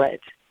end to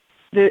it.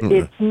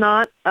 It's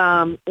not.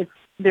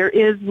 There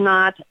is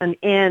not an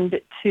end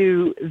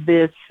to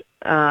this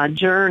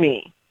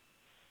journey.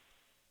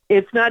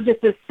 It's not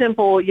just a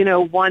simple,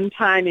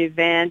 one-time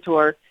event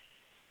or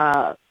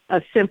a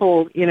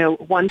simple,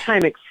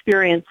 one-time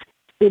experience.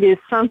 It is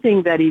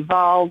something that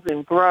evolves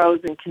and grows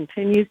and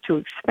continues to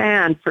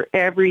expand for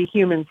every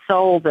human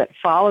soul that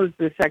follows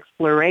this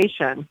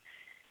exploration.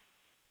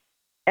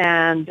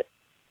 And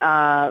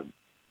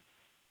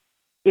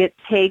it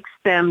takes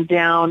them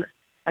down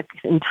an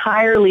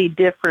entirely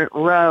different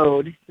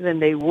road than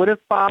they would have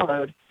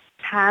followed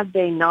had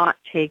they not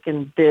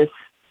taken this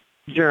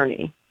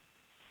journey.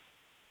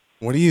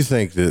 What do you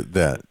think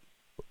that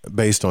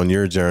based on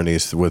your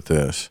journeys with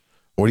this,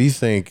 what do you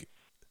think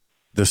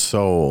the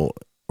soul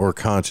or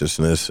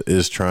consciousness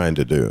is trying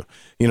to do?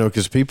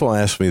 Because people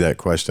ask me that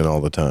question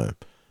all the time.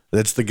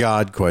 That's the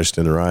God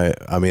question, right?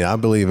 I mean, I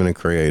believe in a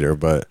creator,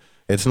 but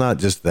it's not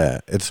just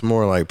that. It's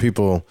more like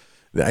people...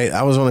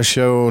 I was on a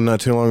show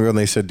not too long ago, and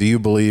they said, do you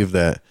believe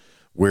that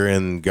we're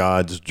in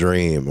God's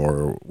dream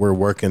or we're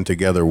working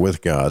together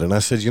with God? And I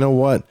said, you know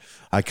what?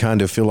 I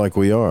kind of feel like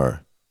we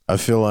are. I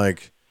feel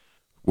like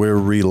we're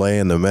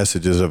relaying the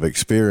messages of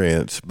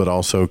experience, but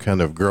also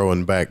kind of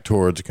growing back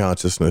towards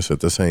consciousness at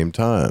the same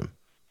time.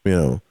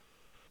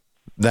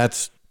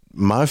 That's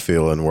my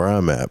feeling where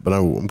I'm at. But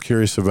I'm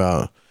curious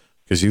about,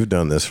 because you've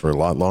done this for a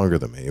lot longer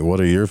than me, what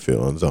are your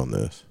feelings on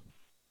this?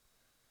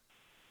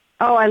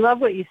 Oh, I love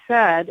what you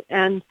said.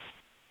 And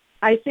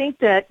I think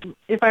that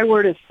if I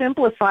were to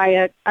simplify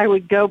it, I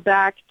would go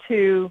back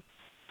to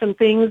some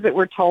things that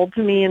were told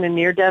to me in a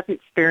near-death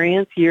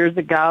experience years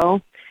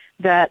ago,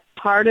 that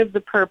part of the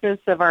purpose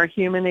of our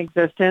human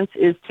existence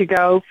is to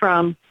go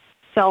from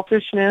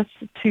selfishness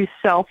to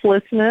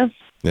selflessness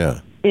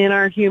in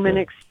our human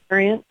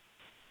experience,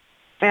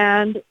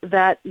 and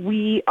that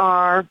we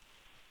are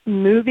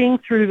moving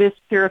through this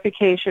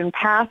purification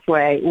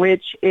pathway,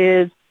 which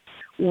is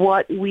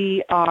what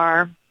we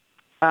are,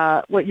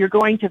 what you're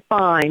going to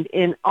find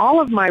in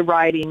all of my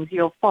writings.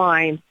 You'll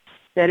find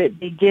that it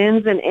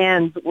begins and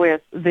ends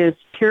with this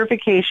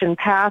purification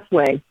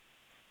pathway.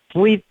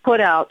 We've put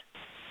out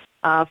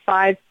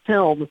 5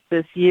 films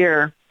this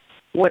year,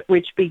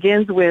 which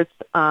begins with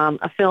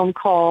a film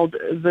called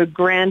The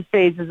Grand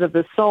Phases of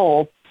the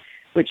Soul,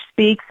 which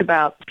speaks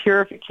about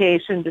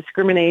purification,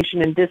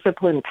 discrimination, and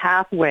discipline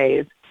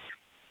pathways.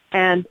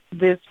 And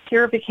this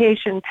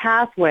purification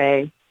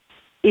pathway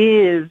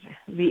is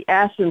the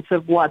essence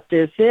of what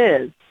this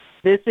is.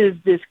 This is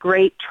this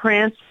great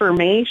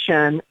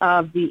transformation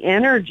of the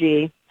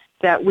energy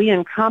that we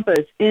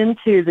encompass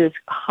into this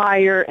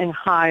higher and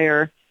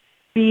higher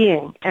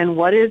being. And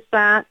what is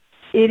that?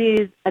 It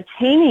is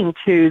attaining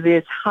to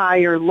this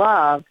higher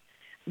love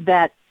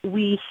that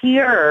we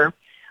hear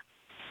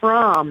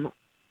from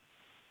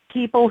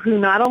people who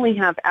not only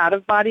have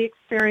out-of-body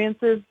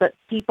experiences, but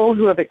people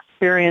who have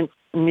experienced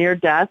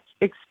near-death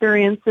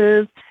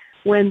experiences,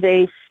 when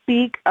they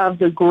speak of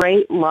the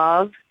great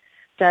love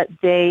that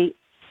they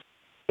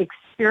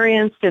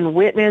experienced and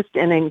witnessed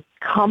and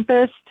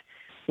encompassed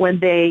when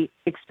they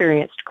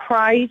experienced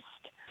Christ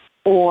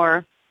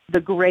or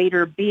the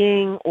greater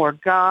being or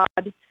God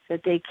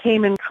that they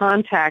came in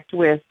contact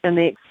with, and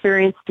they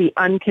experienced the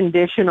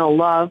unconditional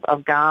love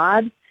of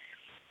God.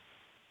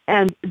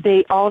 And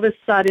they all of a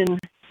sudden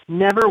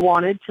never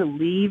wanted to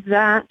leave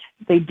that.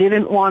 They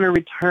didn't want to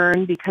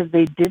return because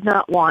they did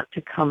not want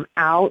to come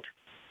out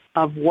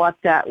of what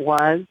that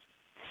was.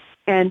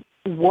 And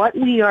what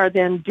we are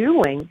then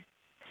doing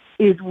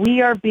is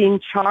we are being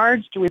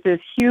charged with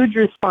this huge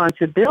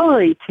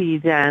responsibility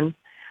then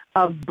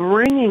of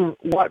bringing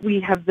what we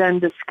have then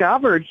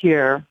discovered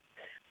here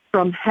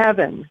from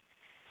heaven,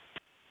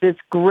 this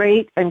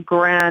great and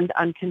grand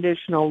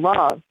unconditional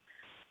love,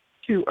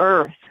 to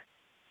earth.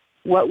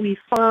 What we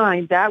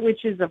find, that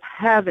which is of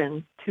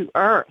heaven to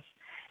earth.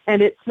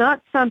 And it's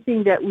not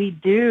something that we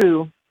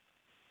do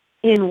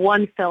in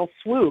one fell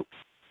swoop.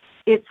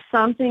 It's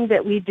something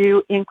that we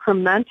do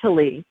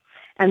incrementally.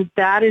 And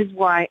that is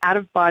why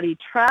out-of-body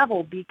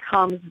travel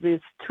becomes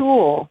this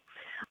tool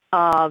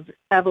of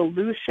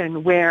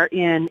evolution,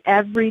 wherein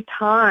every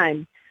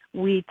time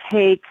we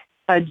take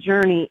a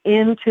journey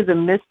into the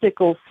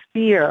mystical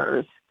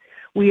spheres,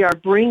 we are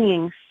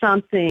bringing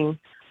something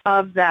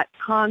of that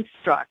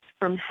construct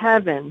from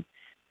heaven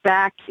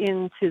back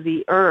into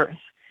the earth.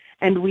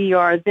 And we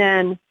are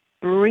then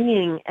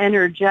bringing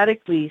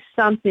energetically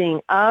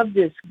something of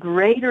this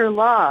greater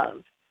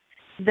love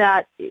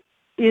that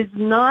is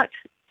not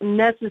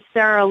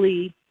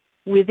necessarily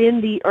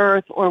within the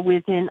earth or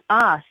within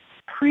us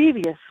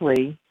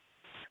previously,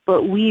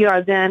 but we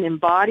are then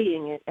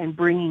embodying it and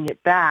bringing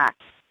it back.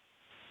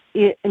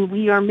 And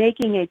we are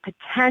making a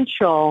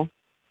potential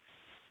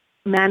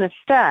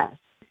manifest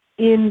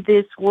in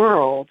this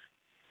world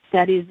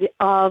that is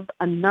of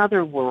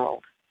another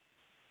world.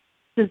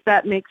 Does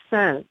that make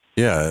sense?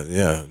 Yeah,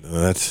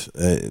 that's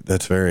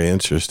very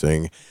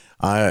interesting.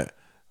 I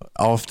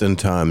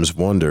oftentimes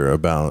wonder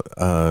about,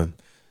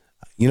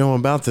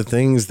 about the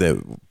things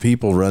that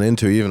people run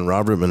into. Even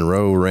Robert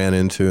Monroe ran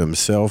into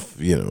himself,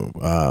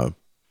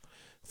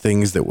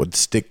 things that would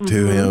stick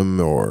to him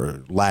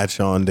or latch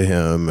on to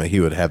him. He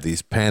would have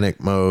these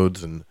panic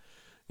modes, and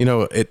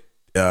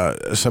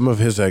some of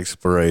his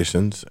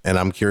explorations, and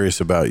I'm curious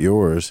about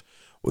yours,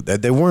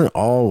 that they weren't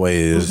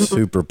always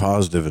super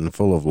positive and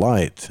full of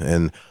light.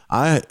 And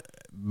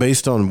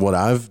based on what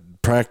I've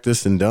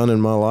practiced and done in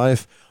my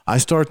life, I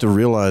start to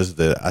realize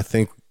that I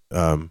think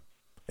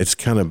it's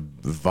kind of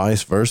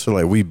vice versa.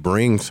 Like, we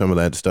bring some of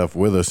that stuff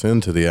with us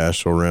into the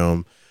astral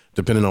realm,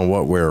 depending on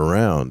what we're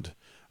around.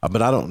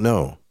 But I don't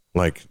know.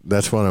 Like,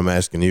 that's what I'm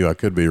asking you. I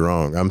could be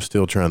wrong. I'm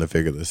still trying to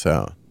figure this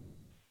out.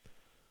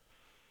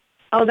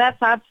 Oh,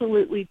 that's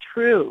absolutely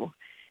true.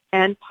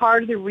 And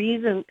part of the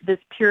reason this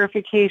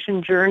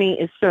purification journey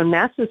is so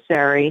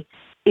necessary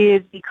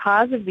is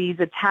because of these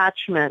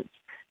attachments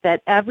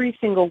that every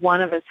single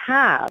one of us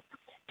have.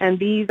 And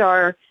these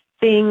are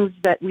things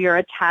that we are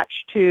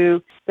attached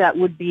to that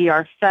would be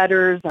our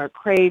fetters, our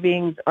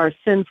cravings, our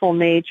sinful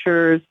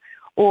natures,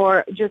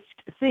 or just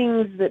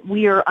things that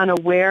we are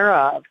unaware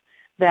of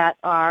that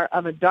are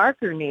of a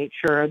darker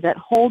nature that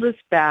hold us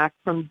back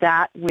from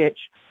that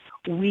which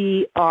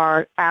we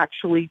are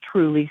actually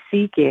truly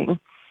seeking.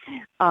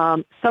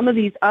 Some of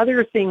these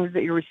other things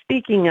that you were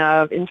speaking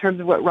of in terms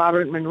of what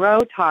Robert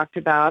Monroe talked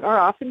about are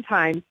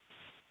oftentimes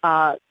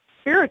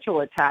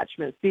spiritual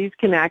attachments. These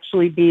can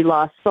actually be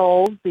lost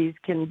souls. These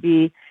can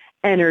be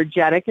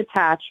energetic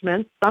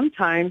attachments.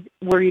 Sometimes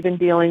we're even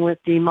dealing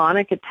with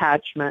demonic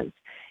attachments.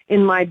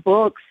 In my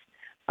books,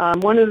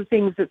 one of the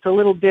things that's a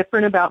little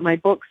different about my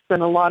books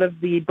than a lot of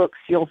the books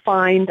you'll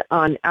find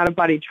on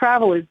out-of-body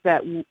travel is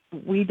that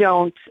we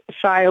don't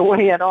shy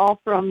away at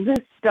all from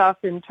this stuff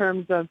in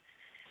terms of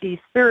the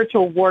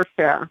spiritual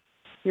warfare.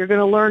 You're going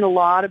to learn a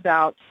lot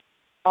about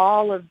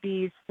all of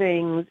these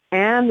things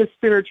and the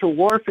spiritual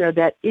warfare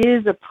that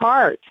is a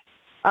part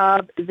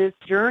of this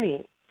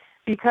journey,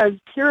 because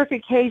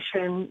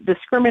purification,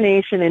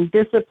 discrimination, and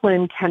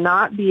discipline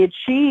cannot be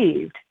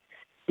achieved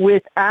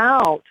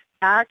without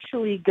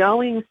actually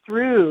going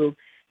through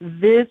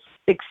this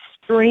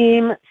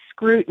extreme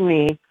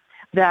scrutiny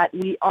that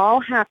we all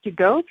have to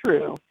go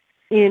through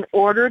in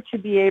order to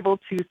be able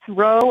to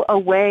throw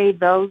away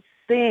those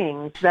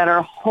things that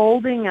are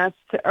holding us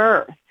to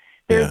earth.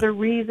 There's a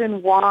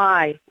reason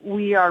why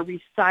we are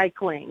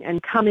recycling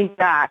and coming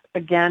back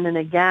again and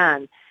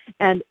again.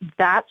 And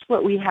that's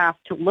what we have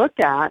to look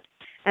at,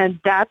 and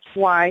that's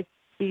why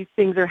these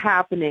things are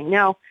happening.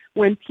 Now,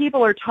 when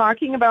people are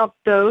talking about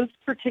those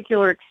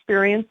particular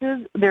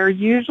experiences, they're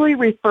usually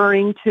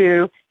referring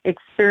to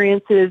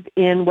experiences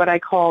in what I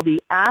call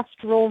the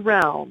astral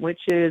realm,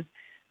 which is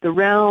the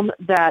realm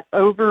that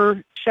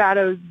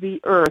overshadows the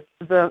earth,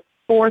 the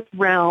fourth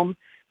realm,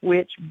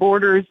 which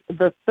borders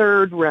the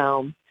third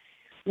realm.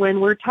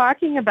 When we're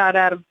talking about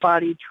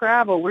out-of-body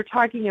travel, we're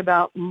talking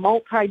about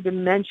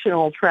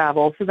multidimensional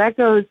travel. So that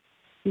goes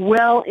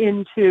well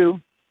into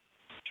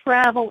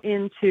travel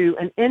into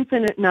an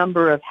infinite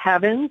number of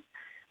heavens,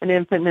 an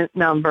infinite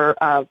number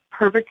of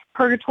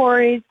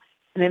purgatories,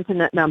 an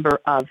infinite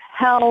number of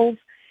hells.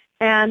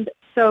 And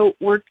so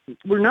we're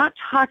not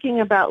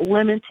talking about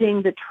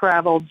limiting the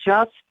travel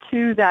just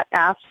to that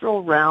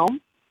astral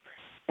realm.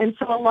 And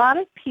so a lot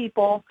of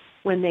people,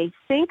 when they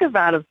think of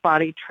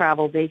out-of-body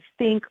travel, they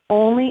think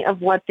only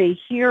of what they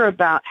hear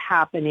about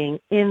happening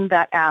in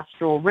that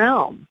astral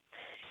realm.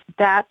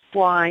 that's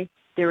why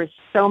there is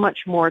so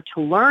much more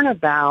to learn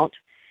about.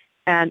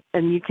 And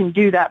you can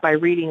do that by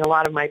reading a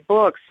lot of my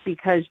books,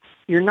 because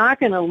you're not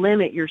going to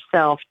limit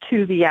yourself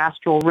to the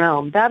astral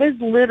realm. That is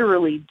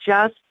literally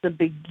just the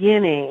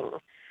beginning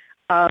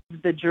of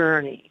the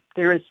journey.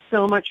 There is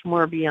so much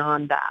more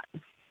beyond that.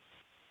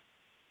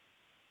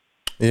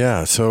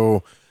 Yeah.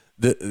 So,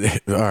 all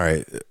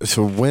right.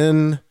 So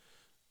well,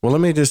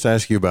 let me just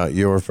ask you about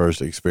your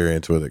first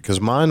experience with it,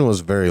 because mine was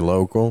very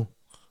local,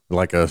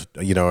 like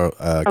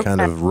Okay.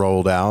 kind of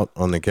rolled out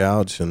on the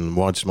couch and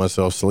watched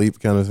myself sleep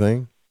kind of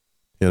thing.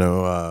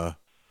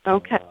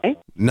 Okay.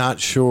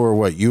 Not sure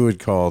what you would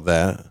call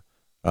that,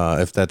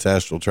 if that's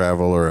astral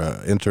travel or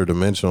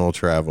interdimensional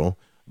travel,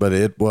 but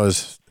it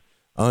was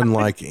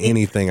unlike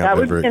anything I've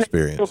ever That would be an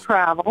experienced. astral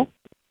travel.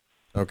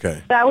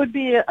 Okay. That would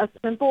be a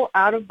simple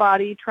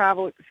out-of-body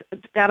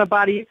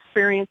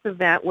experience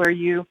event where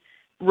you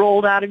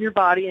rolled out of your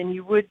body and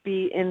you would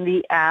be in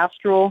the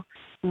astral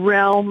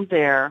realm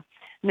there.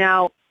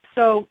 Now,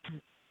 so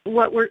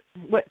what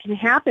can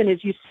happen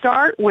is you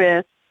start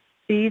with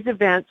these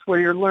events where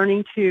you're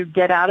learning to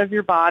get out of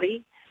your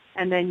body,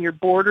 and then you're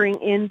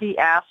bordering in the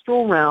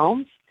astral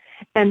realms.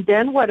 And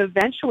then what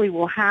eventually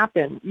will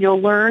happen, you'll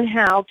learn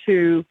how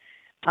to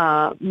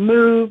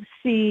move,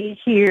 see,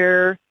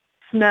 hear,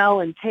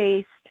 smell, and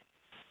taste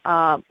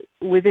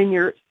within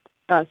your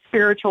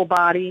spiritual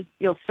body.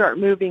 You'll start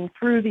moving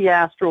through the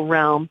astral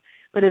realm,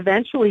 but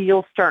eventually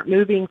you'll start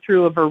moving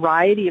through a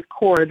variety of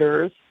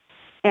corridors,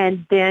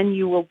 and then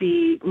you will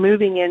be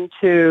moving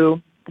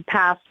into the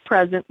past,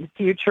 present, and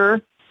future.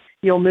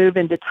 You'll move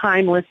into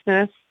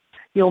timelessness.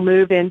 You'll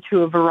move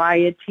into a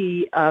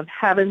variety of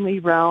heavenly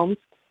realms.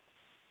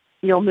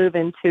 You'll move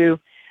into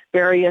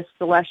various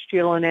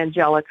celestial and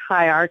angelic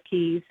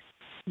hierarchies.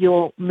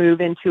 You'll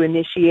move into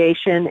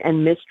initiation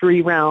and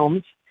mystery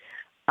realms.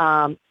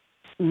 A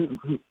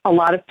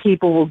lot of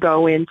people will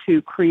go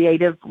into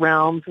creative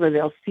realms where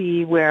they'll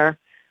see where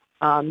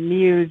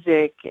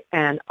music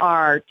and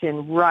art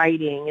and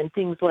writing and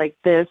things like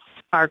this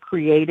are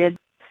created.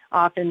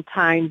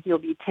 Oftentimes you'll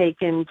be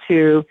taken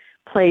to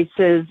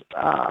places,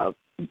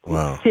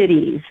 Wow.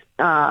 cities,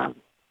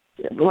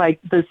 like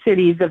the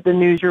cities of the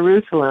New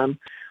Jerusalem.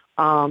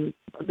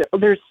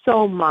 There's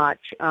so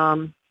much.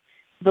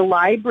 The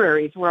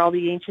libraries where all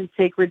the ancient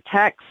sacred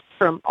texts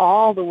from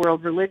all the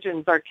world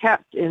religions are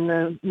kept in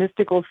the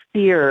mystical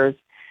spheres.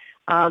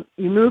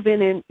 You move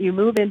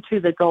into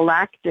the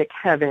galactic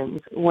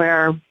heavens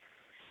where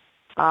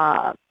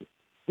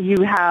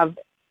you have,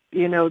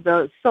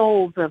 the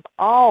souls of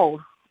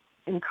all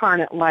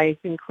incarnate life,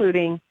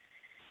 including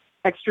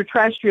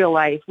extraterrestrial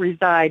life,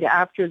 reside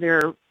after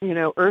their,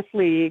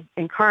 earthly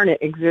incarnate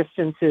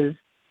existences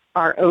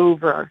are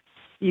over.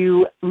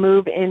 You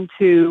move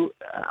into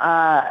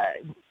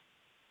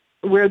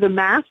where the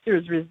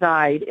masters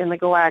reside in the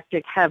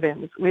galactic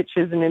heavens, which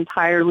is an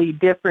entirely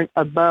different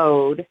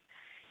abode.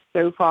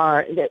 So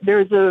far,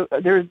 there's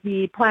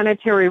the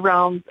planetary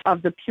realms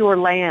of the Pure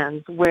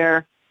Lands,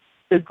 where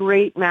the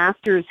great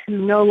masters who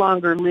no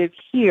longer live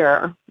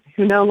here,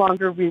 who no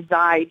longer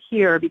reside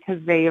here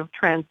because they have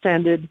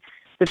transcended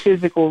the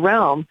physical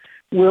realm,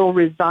 will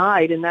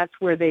reside, and that's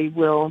where they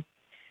will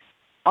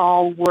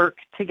all work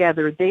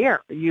together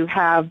there. You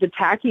have the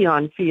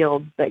tachyon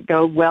fields that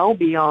go well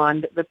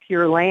beyond the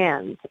Pure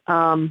Lands.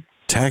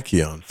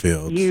 Tachyon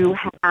fields. You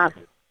have...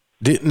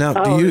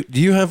 Do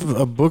you have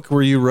a book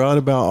where you write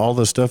about all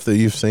the stuff that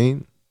you've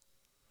seen?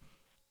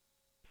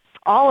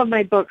 All of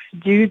my books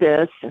do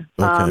this.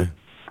 Okay.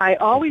 I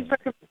always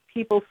recommend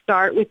people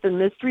start with The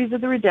Mysteries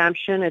of the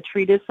Redemption, a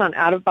treatise on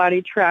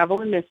out-of-body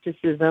travel and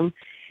mysticism,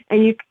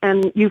 and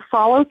you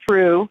follow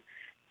through.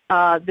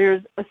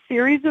 There's a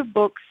series of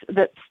books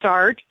that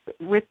start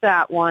with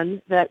that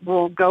one that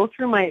will go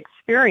through my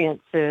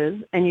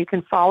experiences, and you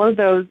can follow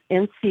those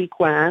in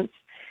sequence.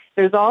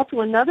 There's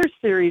also another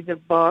series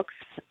of books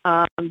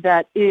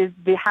that is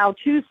the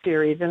how-to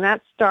series, and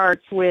that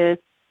starts with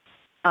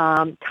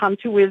Come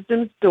to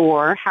Wisdom's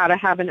Door, How to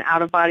Have an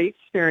Out-of-Body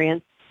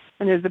Experience.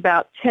 And there's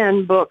about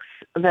 10 books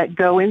that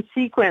go in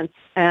sequence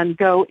and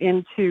go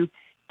into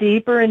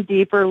deeper and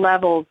deeper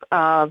levels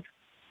of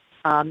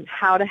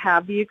how to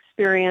have the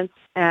experience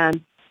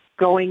and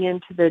going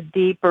into the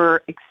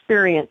deeper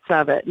experience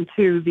of it,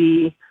 into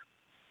the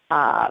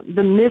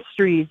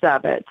mysteries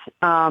of it.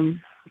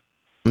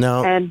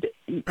 Now, and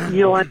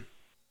you'll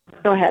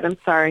go ahead. I'm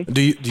sorry.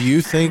 Do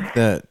you think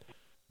that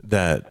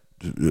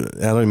I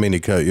don't mean to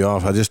cut you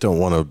off. I just don't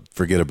want to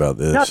forget about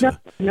this.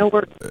 No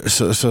worries.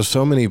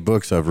 So many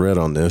books I've read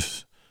on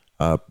this.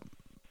 I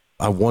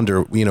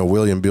wonder.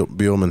 William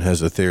Buhlman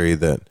has a theory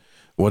that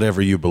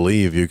whatever you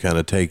believe, you kind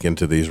of take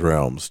into these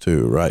realms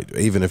too, right?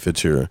 Even if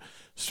it's your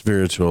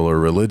spiritual or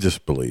religious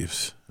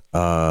beliefs.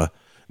 Do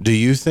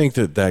you think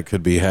that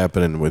could be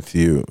happening with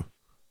you?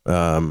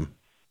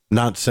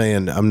 Not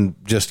saying, I'm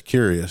just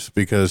curious,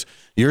 because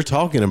you're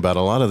talking about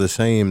a lot of the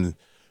same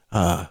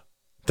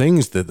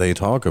things that they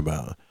talk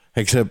about,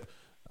 except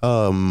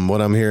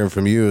what I'm hearing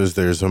from you is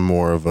there's a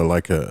more of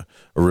a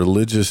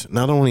religious,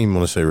 I don't even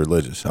want to say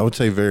religious, I would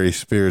say very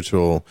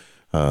spiritual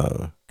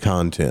kind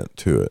content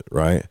to it,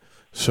 right?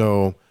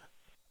 So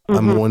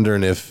I'm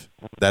wondering if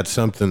that's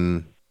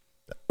something,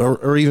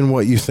 or even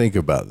what you think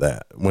about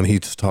that when he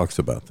talks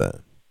about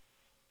that.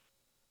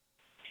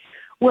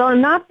 Well,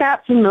 I'm not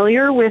that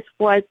familiar with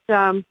what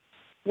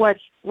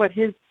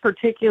his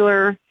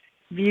particular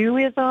view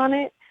is on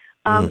it.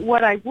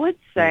 What I would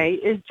say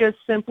is just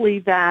simply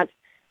that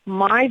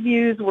my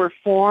views were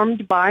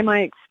formed by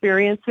my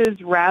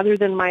experiences rather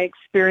than my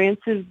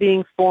experiences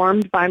being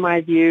formed by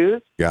my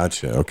views.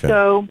 Gotcha. Okay.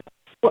 So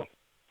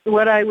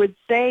what I would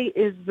say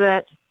is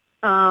that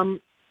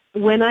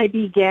when I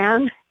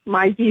began,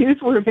 my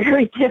views were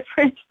very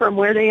different from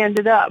where they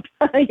ended up.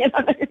 You know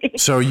what I mean?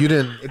 So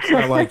it's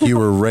not like you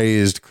were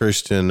raised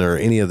Christian or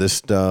any of this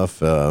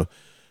stuff, and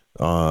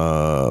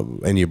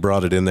you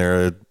brought it in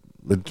there.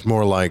 It's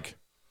more like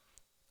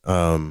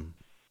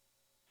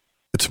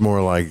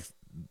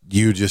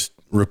you just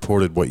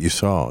reported what you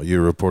saw.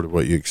 You reported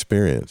what you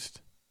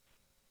experienced.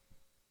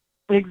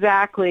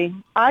 Exactly.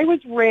 I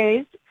was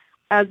raised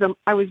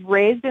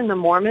in the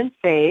Mormon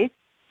faith,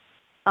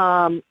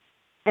 and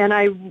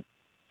I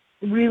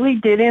really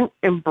didn't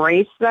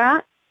embrace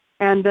that.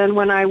 And then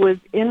when I was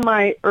in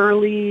my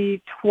early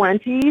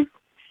 20s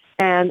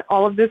and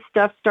all of this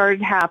stuff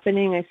started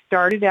happening, I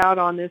started out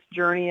on this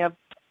journey of,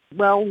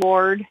 well,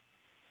 Lord,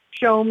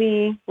 show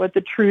me what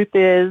the truth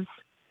is,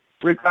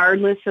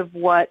 regardless of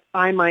what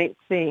I might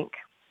think.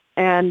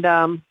 And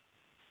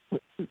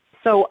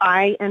so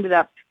I ended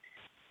up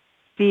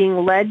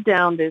being led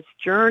down this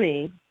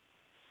journey,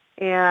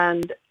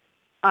 and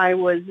I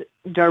was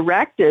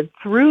directed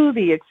through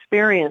the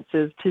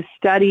experiences to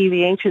study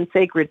the ancient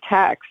sacred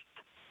texts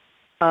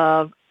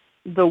of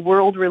the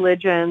world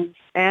religions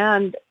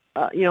and,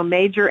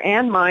 major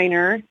and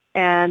minor.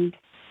 And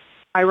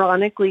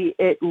ironically,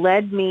 it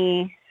led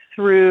me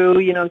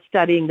through,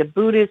 studying the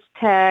Buddhist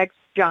texts,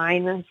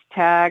 Jainist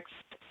texts,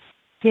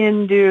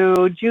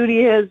 Hindu,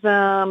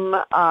 Judaism,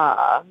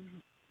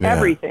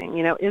 everything,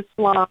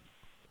 Islam.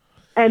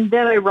 And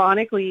then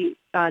ironically,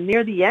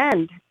 near the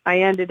end, I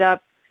ended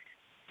up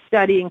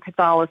studying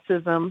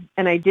Catholicism,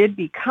 and I did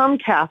become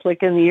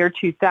Catholic in the year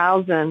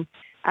 2000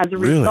 as a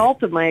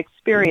result of my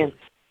experience.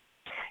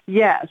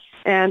 Yes,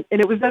 and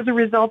it was as a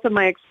result of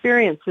my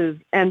experiences,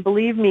 and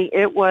believe me,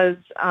 it was,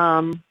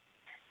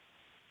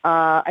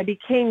 I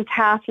became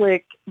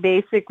Catholic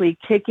basically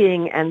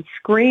kicking and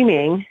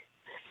screaming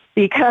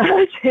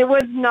because it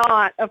was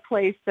not a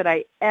place that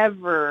I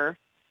ever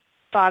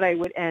thought I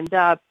would end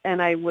up,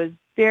 and I was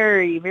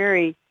very,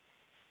 very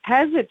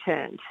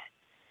hesitant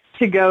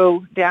to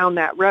go down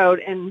that road.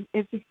 And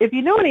if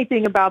you know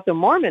anything about the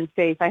Mormon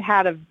faith, I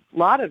had a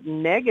lot of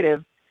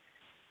negative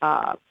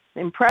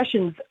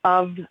impressions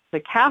of the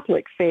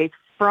Catholic faith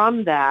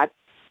from that,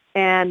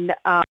 and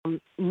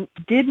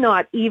did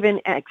not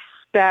even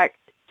expect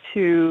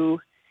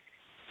to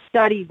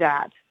study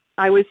that.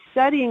 I was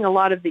studying a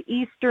lot of the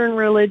Eastern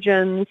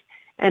religions,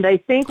 and I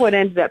think what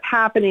ended up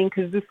happening,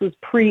 because this was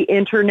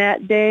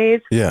pre-internet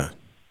days,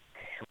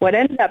 what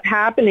ended up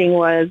happening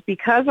was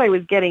because I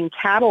was getting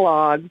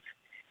catalogs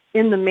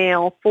in the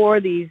mail for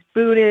these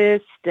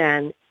Buddhist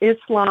and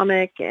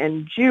Islamic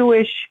and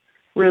Jewish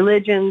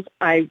religions,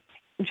 I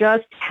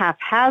just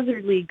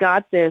haphazardly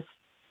got this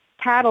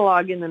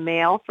catalog in the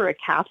mail for a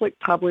Catholic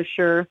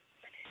publisher,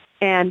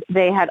 and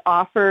they had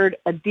offered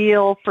a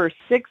deal for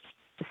six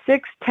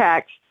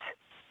texts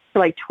for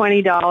like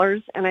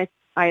 $20, and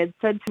I had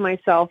said to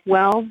myself,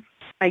 well,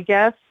 I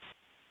guess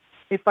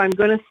if I'm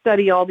going to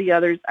study all the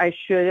others, I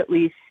should at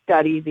least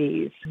study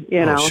these,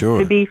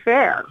 to be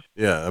fair.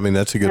 Yeah, I mean,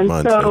 that's a good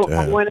mindset so to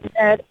have. I went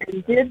ahead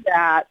and did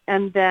that,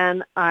 and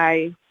then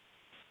I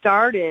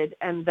started,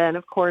 and then,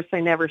 of course, I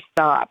never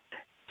stopped.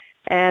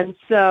 And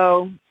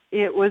so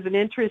it was an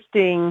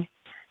interesting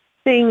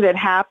thing that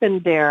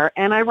happened there.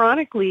 And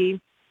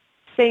ironically,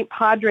 St.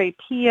 Padre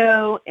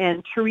Pio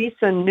and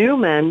Teresa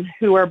Newman,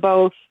 who are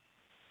both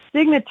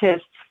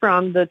Signatists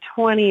from the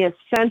 20th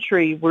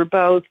century, were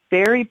both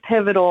very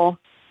pivotal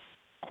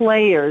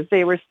players.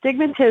 They were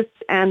Stigmatists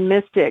and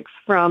mystics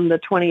from the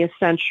 20th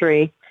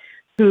century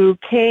who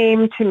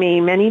came to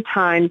me many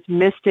times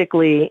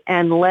mystically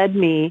and led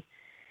me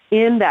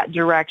in that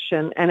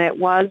direction. And it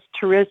was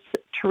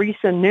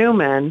Teresa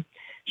Newman.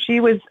 She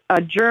was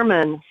a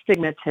German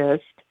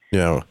Stigmatist.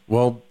 Yeah,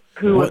 well,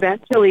 who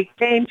eventually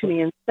came to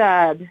me and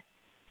said,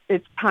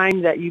 it's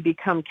time that you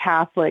become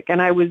Catholic.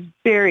 And I was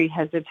very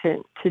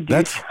hesitant to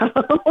do so.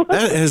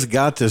 That has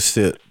got to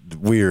sit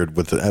weird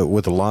with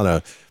a lot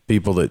of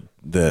people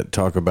that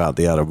talk about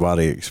the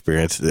out-of-body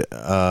experience,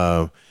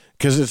 because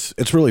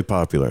it's really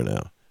popular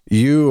now.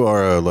 You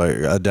are like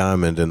a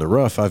diamond in the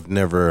rough. I've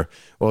never,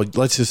 well,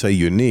 let's just say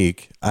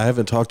unique. I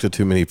haven't talked to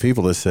too many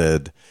people that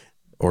said,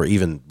 or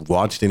even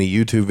watched any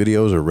YouTube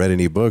videos or read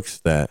any books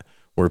that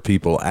were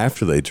people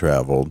after they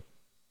traveled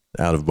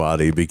out of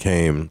body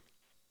became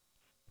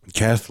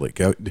Catholic.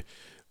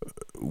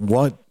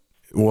 What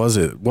was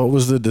it? What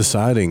was the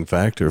deciding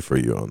factor for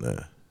you on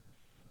that?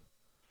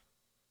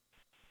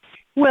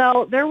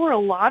 Well, there were a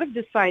lot of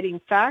deciding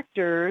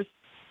factors,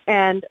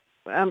 and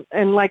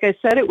and like I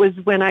said, it was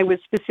when I was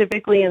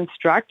specifically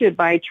instructed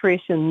by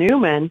Teresa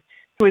Newman,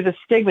 who was a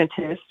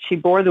stigmatist. She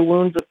bore the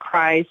wounds of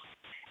Christ.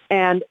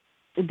 And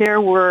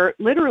there were,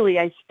 literally,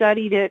 I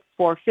studied it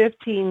for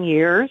 15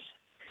 years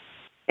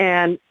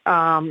and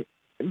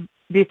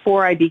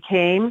before I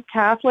became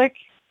Catholic.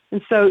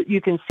 And so you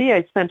can see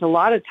I spent a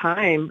lot of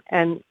time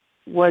and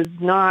was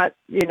not,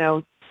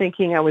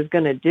 thinking I was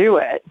going to do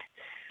it.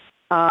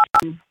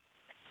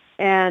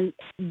 And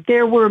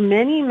there were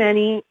many,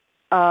 many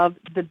of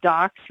the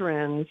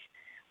doctrines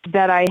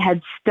that I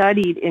had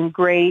studied in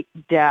great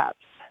depth.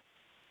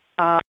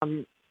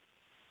 And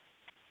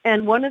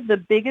one of the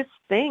biggest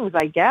things,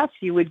 I guess,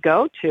 you would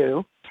go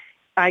to,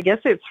 I guess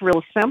it's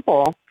real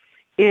simple,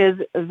 is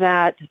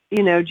that,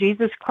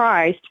 Jesus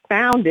Christ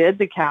founded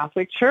the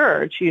Catholic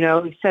Church. He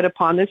said,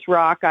 upon this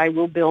rock I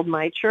will build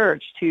my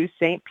church, to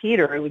St.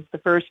 Peter, who was the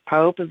first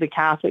pope of the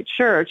Catholic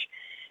Church.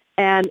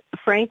 And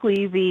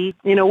frankly,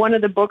 one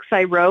of the books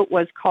I wrote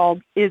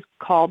is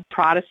called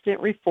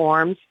Protestant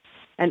Reforms,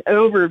 an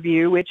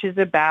overview, which is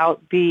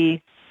about the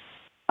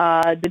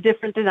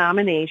different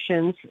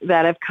denominations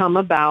that have come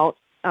about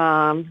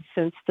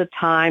since the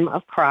time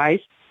of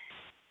Christ.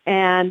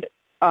 And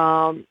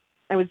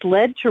I was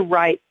led to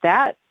write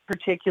that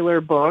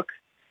particular book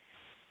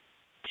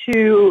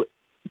to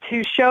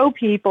show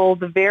people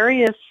the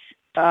various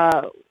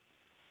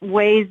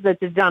ways that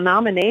the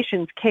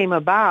denominations came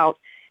about.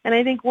 And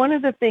I think one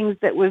of the things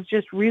that was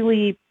just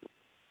really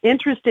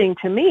interesting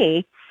to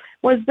me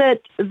was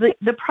that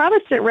the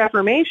Protestant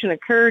Reformation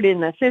occurred in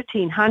the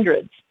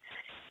 1500s.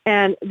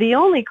 And the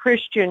only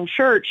Christian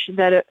church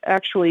that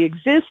actually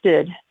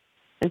existed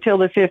until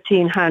the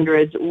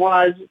 1500s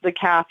was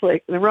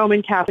the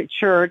Roman Catholic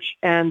Church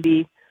and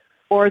the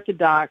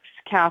Orthodox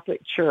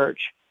Catholic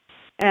Church.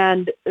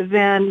 And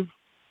then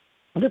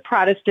the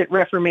Protestant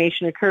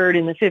Reformation occurred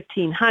in the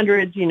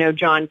 1500s.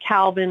 John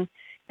Calvin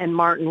and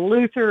Martin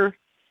Luther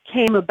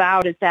came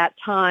about at that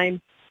time.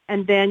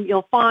 And then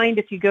you'll find,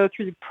 if you go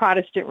through the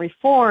Protestant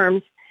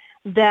reforms,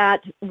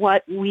 that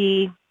what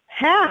we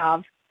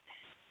have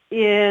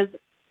is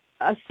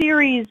a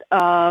series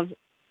of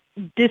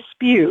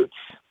disputes,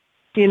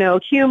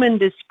 human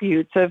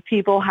disputes of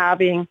people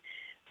having,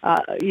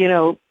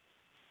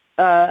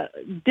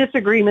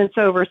 disagreements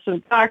over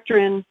some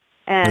doctrine,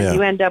 and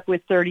you end up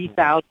with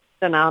 30,000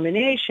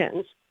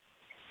 denominations.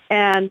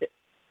 And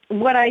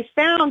what I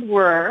found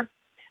were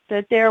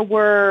that there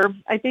were,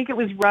 I think it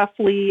was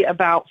roughly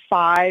about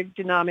 5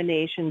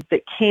 denominations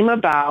that came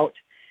about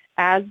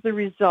as the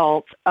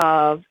result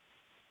of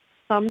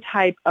some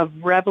type of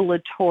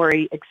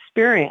revelatory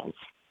experience.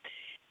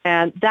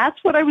 And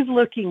that's what I was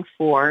looking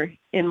for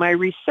in my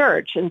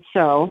research. And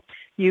so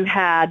you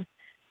had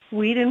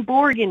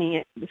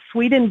Swedenborgianism,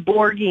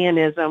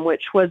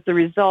 which was the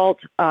result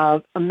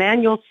of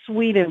Emanuel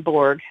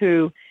Swedenborg,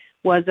 who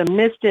was a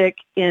mystic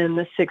in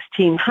the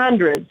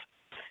 1600s,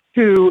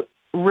 who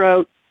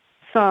wrote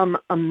some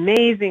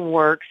amazing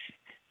works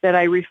that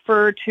I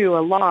refer to a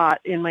lot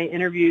in my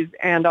interviews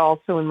and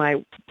also in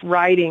my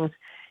writings.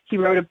 He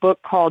wrote a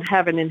book called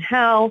Heaven and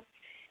Hell.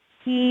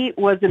 He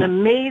was an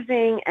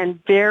amazing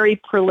and very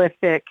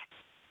prolific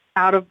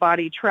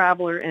out-of-body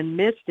traveler and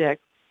mystic.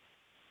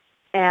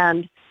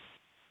 And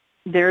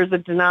there's a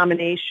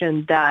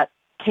denomination that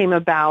came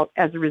about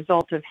as a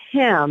result of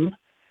him.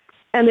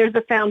 And there's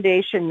a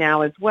foundation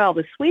now as well,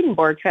 the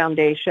Swedenborg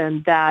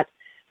Foundation, that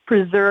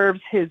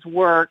preserves his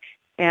work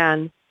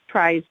and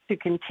tries to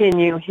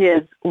continue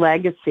his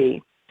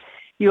legacy.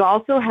 You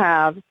also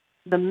have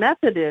the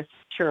Methodist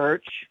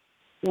Church,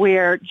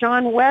 where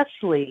John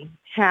Wesley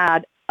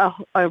had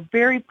a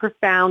very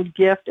profound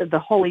gift of the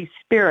Holy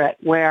Spirit,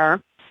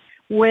 where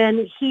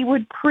when he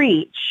would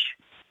preach,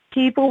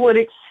 people would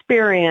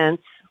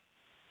experience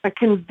a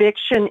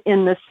conviction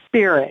in the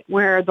Spirit,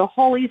 where the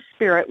Holy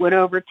Spirit would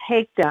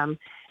overtake them,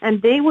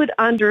 and they would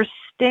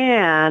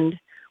understand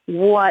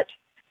what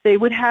they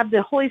would have.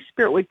 The Holy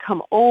Spirit would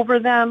come over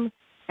them,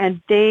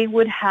 and they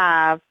would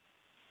have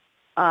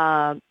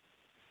an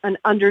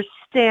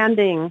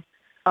understanding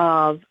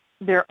of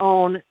their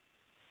own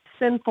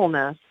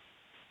sinfulness,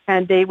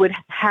 and they would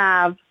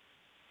have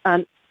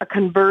a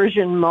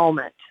conversion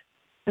moment.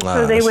 And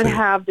so they would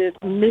have this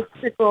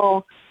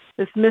mystical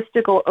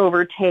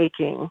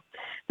overtaking.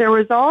 There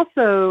was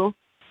also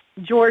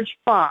George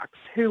Fox,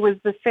 who was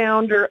the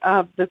founder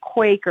of the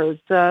Quakers,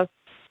 the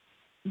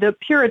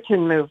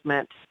Puritan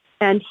movement,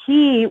 and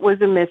he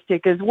was a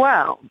mystic as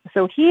well.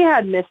 So he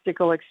had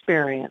mystical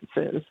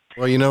experiences.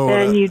 Well, you know,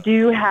 and you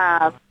do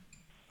have.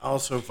 I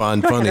also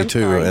find funny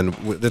too, and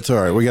that's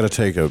all right. We got to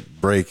take a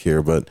break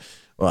here, but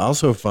I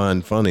also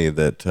find funny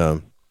that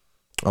a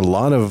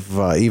lot of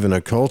even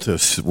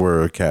occultists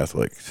were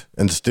Catholics,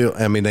 and still,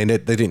 I mean, they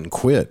didn't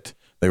quit.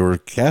 They were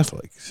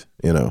Catholics,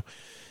 And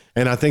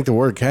I think the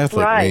word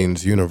Catholic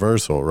means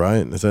universal,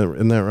 right?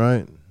 Isn't that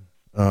right?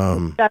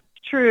 That's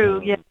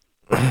true. Yeah.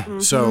 Mm-hmm.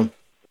 So,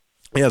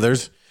 yeah,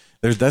 there's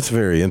that's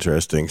very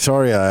interesting.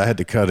 Sorry, I had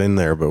to cut in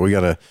there, but we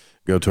got to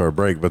go to our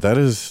break. But that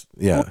is,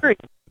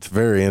 It's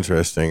very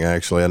interesting,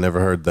 actually. I never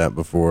heard that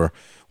before.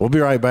 We'll be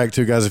right back,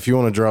 too, guys. If you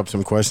want to drop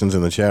some questions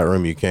in the chat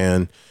room, you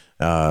can.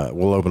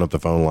 We'll open up the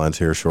phone lines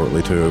here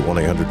shortly, too, at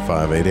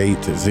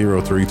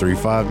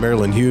 1-800-588-0335.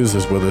 Marilynn Hughes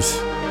is with us.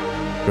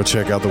 Go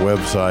check out the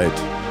website,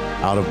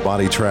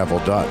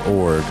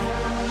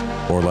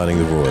 outofbodytravel.org, or Lighting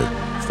the Void.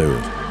 Stay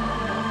with us.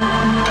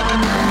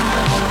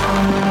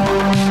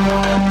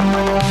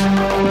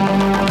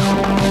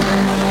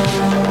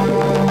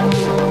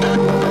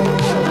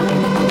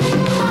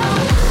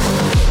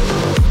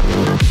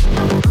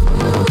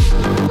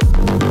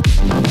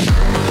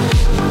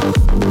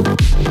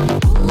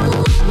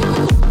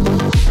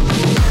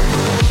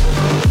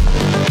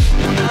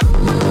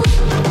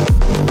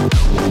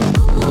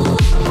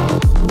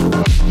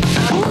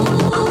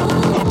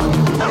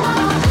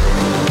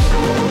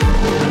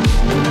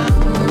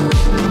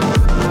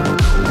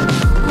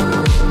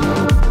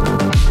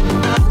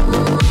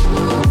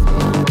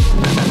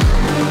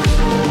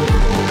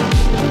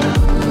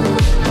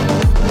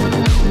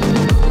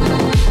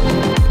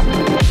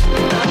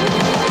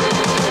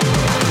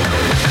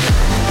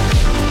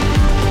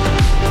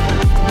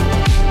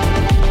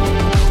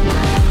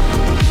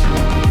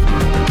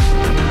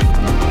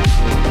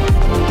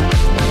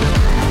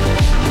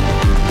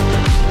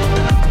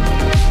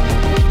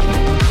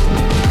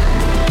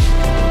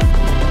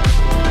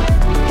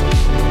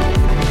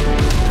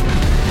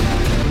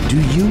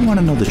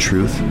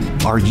 Truth?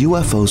 Are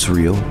UFOs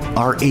real?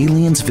 Are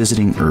aliens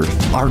visiting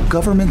Earth? Are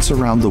governments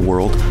around the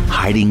world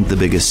hiding the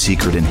biggest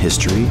secret in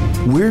history?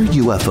 We're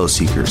UFO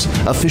Seekers,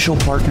 official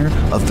partner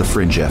of The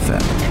Fringe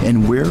FM,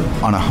 and we're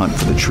on a hunt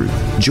for the truth.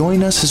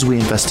 Join us as we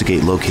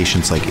investigate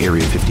locations like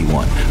Area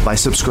 51 by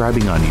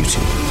subscribing on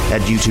YouTube at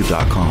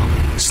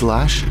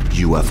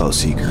youtube.com/UFO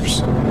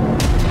Seekers.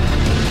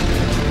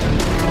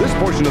 This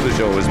portion of the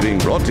show is being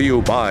brought to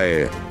you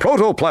by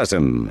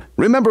protoplasm.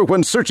 Remember,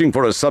 when searching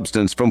for a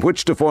substance from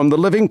which to form the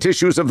living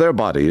tissues of their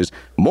bodies,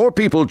 more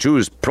people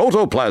choose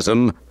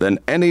protoplasm than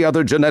any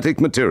other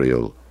genetic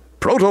material.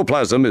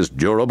 Protoplasm is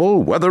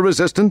durable,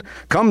 weather-resistant,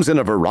 comes in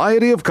a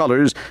variety of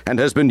colors, and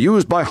has been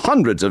used by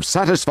hundreds of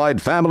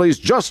satisfied families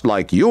just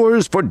like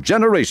yours for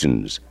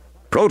generations.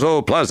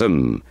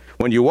 Protoplasm,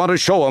 when you want to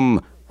show them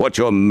what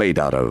you're made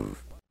out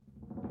of.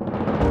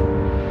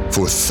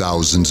 For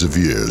thousands of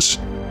years,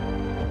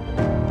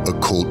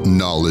 occult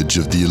knowledge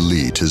of the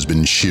elite has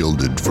been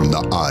shielded from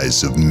the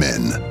eyes of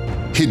men,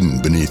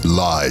 hidden beneath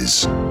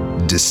lies,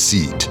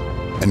 deceit,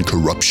 and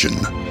corruption.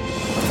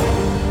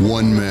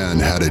 One man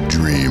had a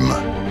dream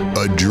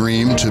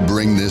to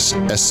bring this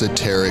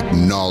esoteric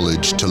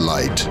knowledge to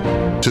light,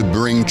 to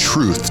bring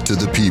truth to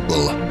the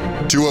people,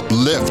 to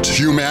uplift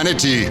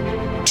humanity,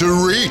 to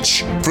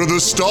reach for the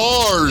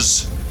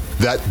stars.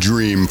 That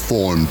dream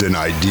formed an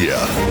idea,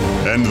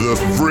 and the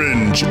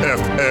Fringe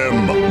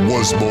FM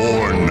was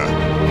born.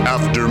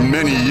 After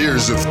many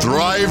years of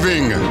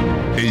thriving,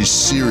 a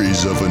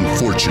series of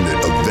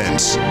unfortunate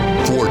events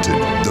thwarted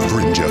the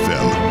Fringe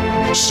FM.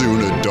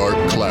 Soon a dark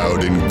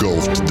cloud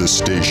engulfed the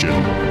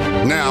station.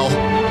 Now,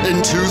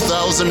 in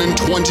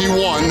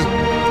 2021,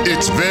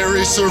 its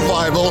very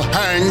survival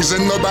hangs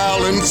in the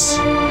balance.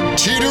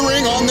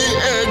 Teetering on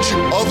the edge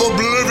of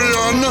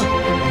oblivion,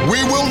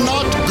 we will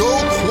not go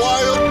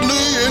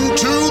quietly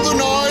into the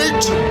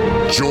night.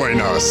 Join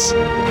us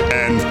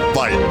and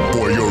fight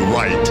for your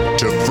right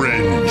to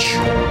fringe.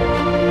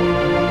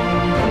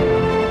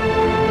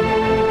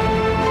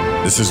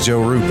 This is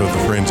Joe Rupe of the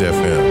Fringe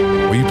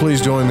FM. Will you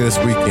please join me this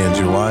weekend,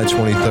 July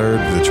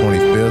 23rd to the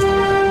 25th,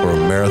 for a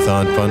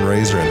marathon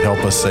fundraiser and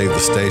help us save the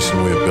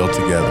station we have built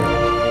together.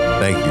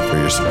 Thank you for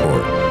your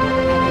support.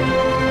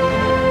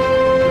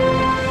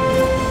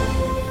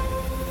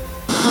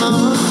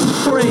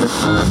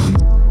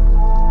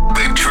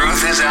 The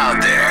truth is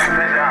out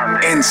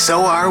there, and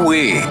so are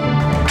we.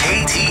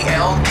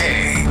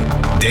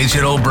 KTLK,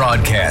 Digital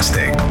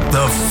Broadcasting,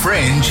 The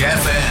Fringe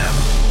FM.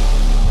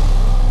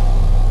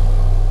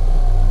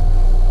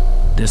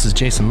 This is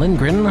Jason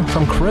Lindgren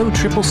from Crow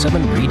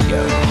 777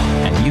 Radio,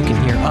 and you can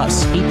hear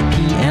us 8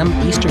 p.m.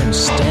 Eastern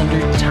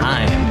Standard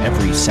Time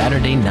every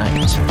Saturday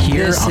night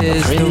here this on the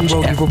is Fringe the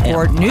Rogue FM.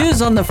 Report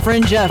News on the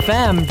Fringe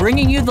FM,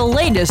 bringing you the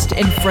latest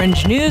in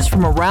Fringe news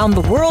from around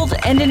the world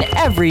and in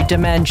every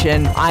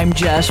dimension. I'm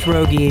Jess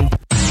Rogie.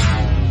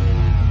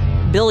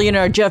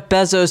 Billionaire Jeff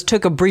Bezos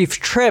took a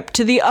brief trip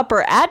to the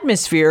upper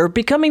atmosphere,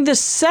 becoming the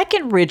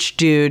second rich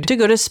dude to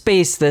go to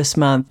space this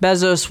month.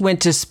 Bezos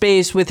went to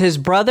space with his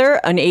brother,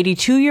 an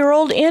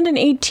 82-year-old, and an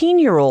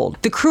 18-year-old.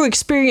 The crew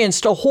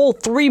experienced a whole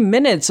 3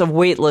 minutes of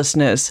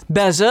weightlessness.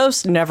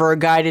 Bezos, never a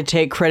guy to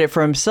take credit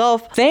for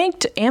himself,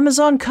 thanked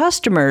Amazon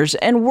customers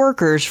and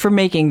workers for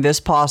making this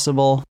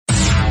possible.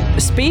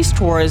 Space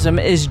tourism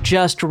is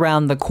just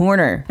around the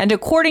corner. And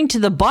according to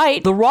The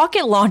Byte, the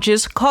rocket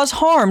launches cause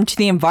harm to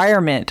the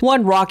environment.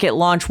 One rocket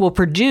launch will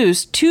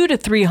produce 200 to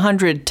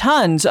 300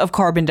 tons of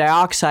carbon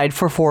dioxide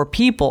for 4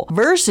 people,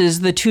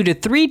 versus the 2 to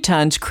 3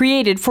 tons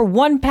created for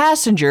 1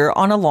 passenger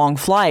on a long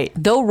flight.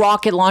 Though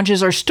rocket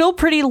launches are still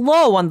pretty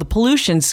low on the pollution